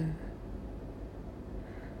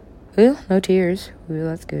 Well, no tears. Well,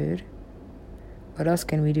 that's good. What else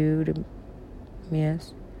can we do to...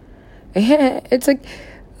 Yes. Yeah, it's like...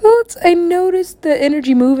 I noticed the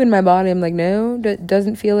energy move in my body. I'm like, no, that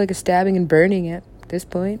doesn't feel like a stabbing and burning at this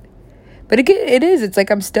point. But it is. It's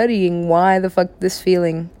like I'm studying why the fuck this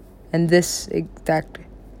feeling and this exact...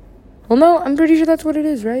 Well, no, I'm pretty sure that's what it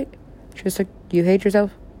is, right? Just like, you hate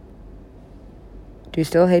yourself? Do you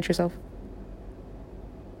still hate yourself?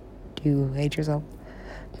 Do you hate yourself?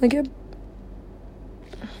 Like, yeah.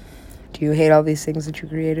 Do you hate all these things that you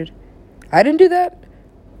created? I didn't do that.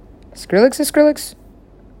 Skrillex is Skrillex.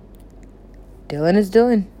 Dylan is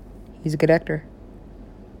Dylan. He's a good actor.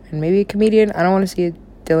 And maybe a comedian. I don't want to see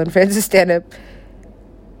Dylan Francis stand up.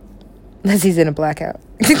 Unless he's in a blackout.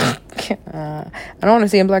 I don't want to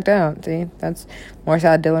see him blacked out. See? That's more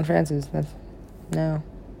sad Dylan Francis. No.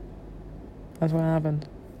 That's what happened.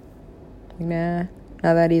 Nah.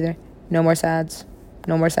 Not that either. No more sads.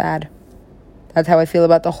 No more sad. That's how I feel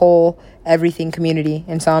about the whole everything community.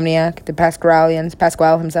 Insomniac, the Pasqualians,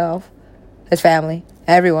 Pasquale himself, his family,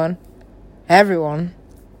 everyone.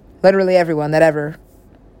 Literally everyone that ever,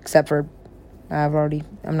 except for, I'm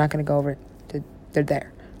not going to go over it. They're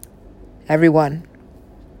there. Everyone.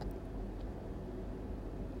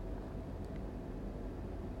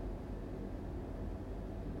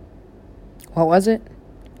 What was it?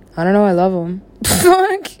 I don't know. I love them.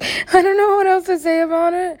 Fuck. I don't know what else to say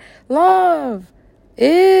about it. Love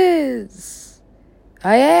is.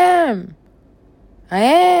 I am.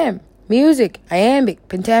 Music. Iambic.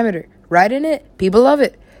 Pentameter. Writing it. People love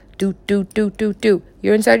it. Do.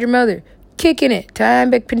 You're inside your mother. Kicking it.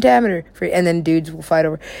 Iambic pentameter. And then dudes will fight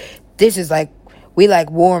over. This is like, we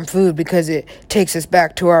like warm food because it takes us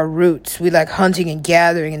back to our roots. We like hunting and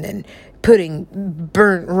gathering and then putting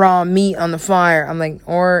burnt raw meat on the fire. I'm like,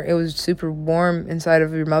 or it was super warm inside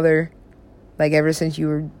of your mother, like ever since you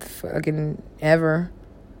were fucking ever.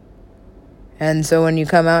 And so when you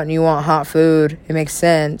come out and you want hot food, it makes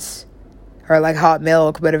sense. Or like hot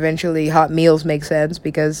milk, but eventually hot meals make sense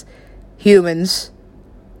because humans.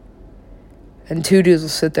 And two dudes will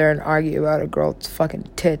sit there and argue about a girl's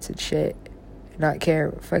fucking tits and shit. And not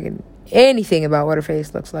care fucking anything about what her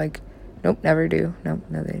face looks like. Nope, never do. Nope,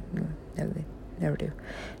 never do.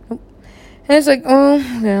 Nope. And it's like,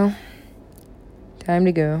 oh, well, time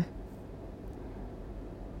to go.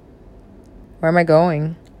 Where am I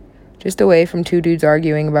going? Just away from two dudes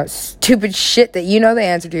arguing about stupid shit that you know the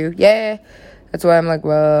answer to. Yeah. That's why I'm like,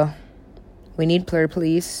 well, we need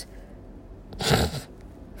police.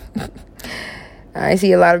 I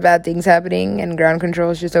see a lot of bad things happening, and ground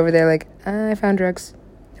control is just over there like, I found drugs.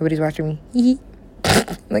 Nobody's watching me.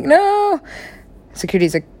 I'm like, no.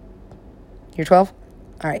 Security's like, you're 12?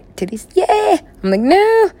 All right, titties. Yeah. I'm like,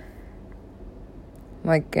 no. I'm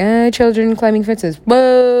like, children climbing fences.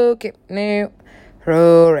 Whoa, okay, no.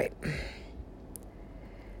 All right.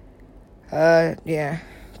 Yeah.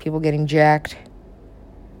 People getting jacked.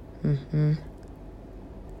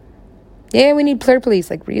 Yeah, we need police,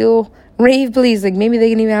 like real rave police. Like maybe they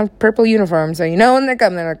can even have purple uniforms. So you know when they're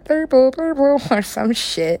coming, they're like purple, or some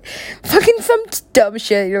shit. Fucking some dumb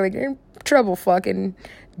shit. You're like, you're in trouble, fucking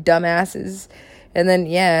dumbasses. And then,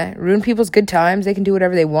 yeah, ruin people's good times. They can do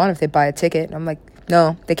whatever they want if they buy a ticket. And I'm like,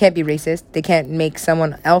 no, they can't be racist. They can't make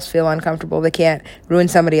someone else feel uncomfortable. They can't ruin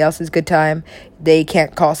somebody else's good time. They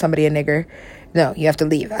can't call somebody a nigger. No, you have to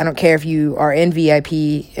leave. I don't care if you are in VIP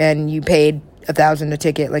and you paid $1,000 a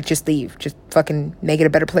ticket. Like, just leave. Just fucking make it a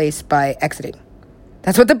better place by exiting.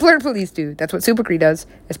 That's what the blur police do. That's what Supercree does.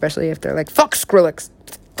 Especially if they're like, fuck Skrillex.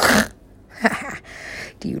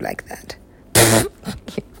 Do you like that?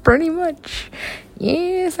 Pretty much.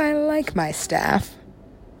 Yes, I like my staff.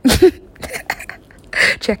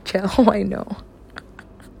 Check chill. I know.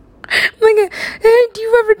 I'm like, hey, do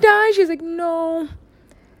you ever die? She's like, no.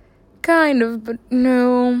 Kind of, but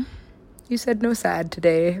no. You said no sad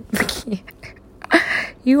today.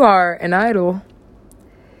 You are an idol.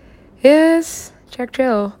 Yes, check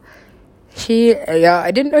chill.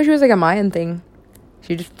 I didn't know she was like a Mayan thing.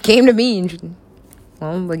 She just came to me and she,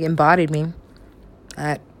 like embodied me.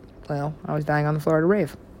 I was dying on the floor at a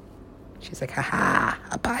rave. She's like, haha,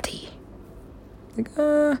 a body. Like,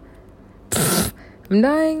 I'm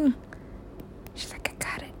dying. She's like, I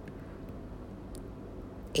got it.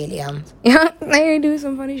 Aliens. Yeah, they do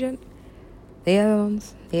some funny shit. The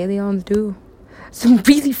aliens do some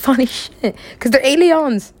really funny shit. Because they're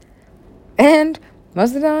aliens. And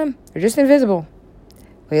most of the time, they're just invisible.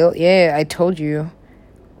 Well, yeah, I told you.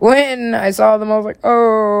 When I saw them, I was like,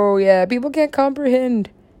 oh, yeah, people can't comprehend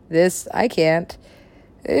this. I can't.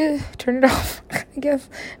 Turn it off, I guess.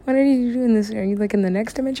 What are you doing this? Are you like in the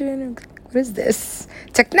next dimension? What is this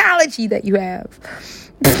technology that you have?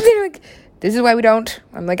 They're like, this is why we don't.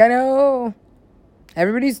 I'm like, I know.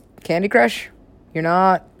 Everybody's Candy Crush. You're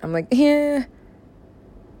not. I'm like, yeah.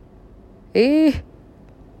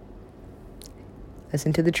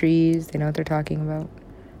 Listen to the trees. They know what they're talking about.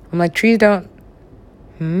 I'm like, trees don't.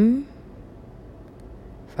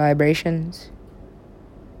 Vibrations.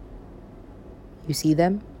 You see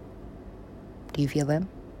them? Do you feel them?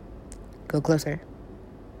 Go closer.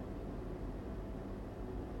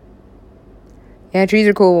 Yeah, trees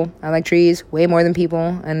are cool. I like trees way more than people.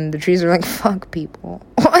 And the trees are like, fuck people.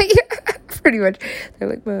 Pretty much. They're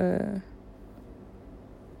like,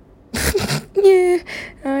 yeah.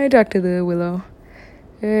 I talk to the willow.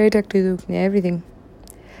 I talk to everything.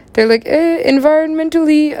 They're like,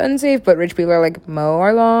 environmentally unsafe. But rich people are like, mow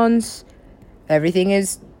our lawns. Everything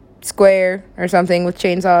is square or something with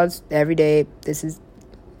chainsaws every day. This is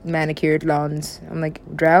manicured lawns. I'm like,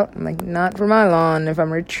 drought? I'm like, not for my lawn if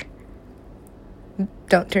I'm rich.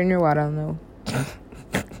 Don't turn your water on, though.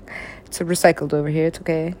 It's recycled over here. It's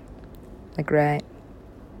okay. Like, right.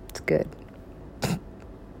 It's good.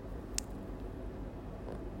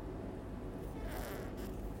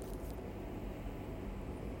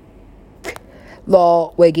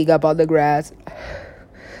 Lol, waking up on the grass.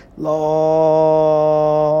 Lol.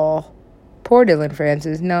 Poor Dylan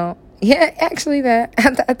Francis. No. Yeah, actually at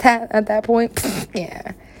that point.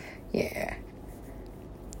 Yeah.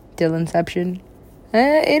 Dylanception.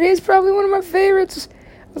 It is probably one of my favorites.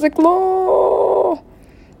 I was like, lol.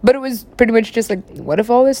 But it was pretty much just like, what if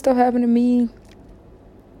all this stuff happened to me?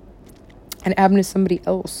 And it happened to somebody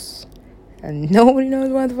else. And nobody knows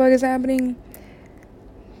what the fuck is happening?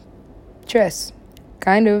 Chess.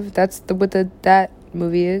 Kind of. That's what that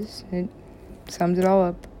movie is. It sums it all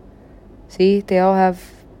up. See? They all have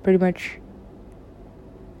pretty much...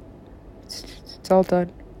 It's all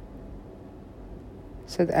done.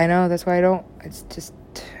 So I know, that's why I don't... It's just...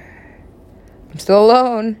 I'm still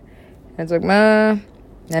alone. And it's like, and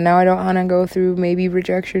now I don't want to go through maybe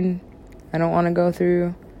rejection. I don't want to go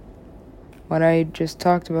through what I just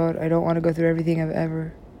talked about. I don't want to go through everything I've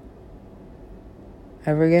ever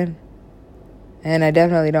again. And I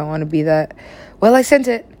definitely don't want to be that. Well, I sent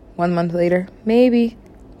it 1 month later. Maybe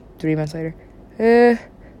 3 months later.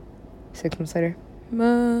 6 months later.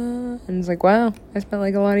 And it's like, wow, I spent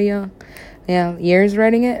like a lot of years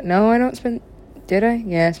writing it. No, I don't spend... Did I?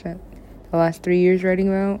 Yeah, I spent the last 3 years writing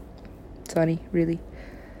about Sunny, really.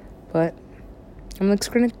 But I'm like,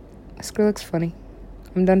 Skrillex's funny.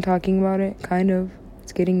 I'm done talking about it, kind of.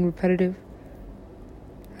 It's getting repetitive.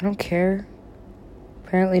 I don't care.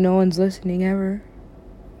 Apparently no one's listening ever.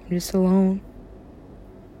 I'm just alone.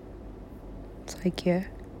 It's like, yeah.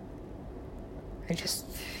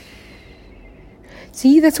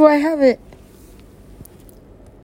 See, that's why I have it.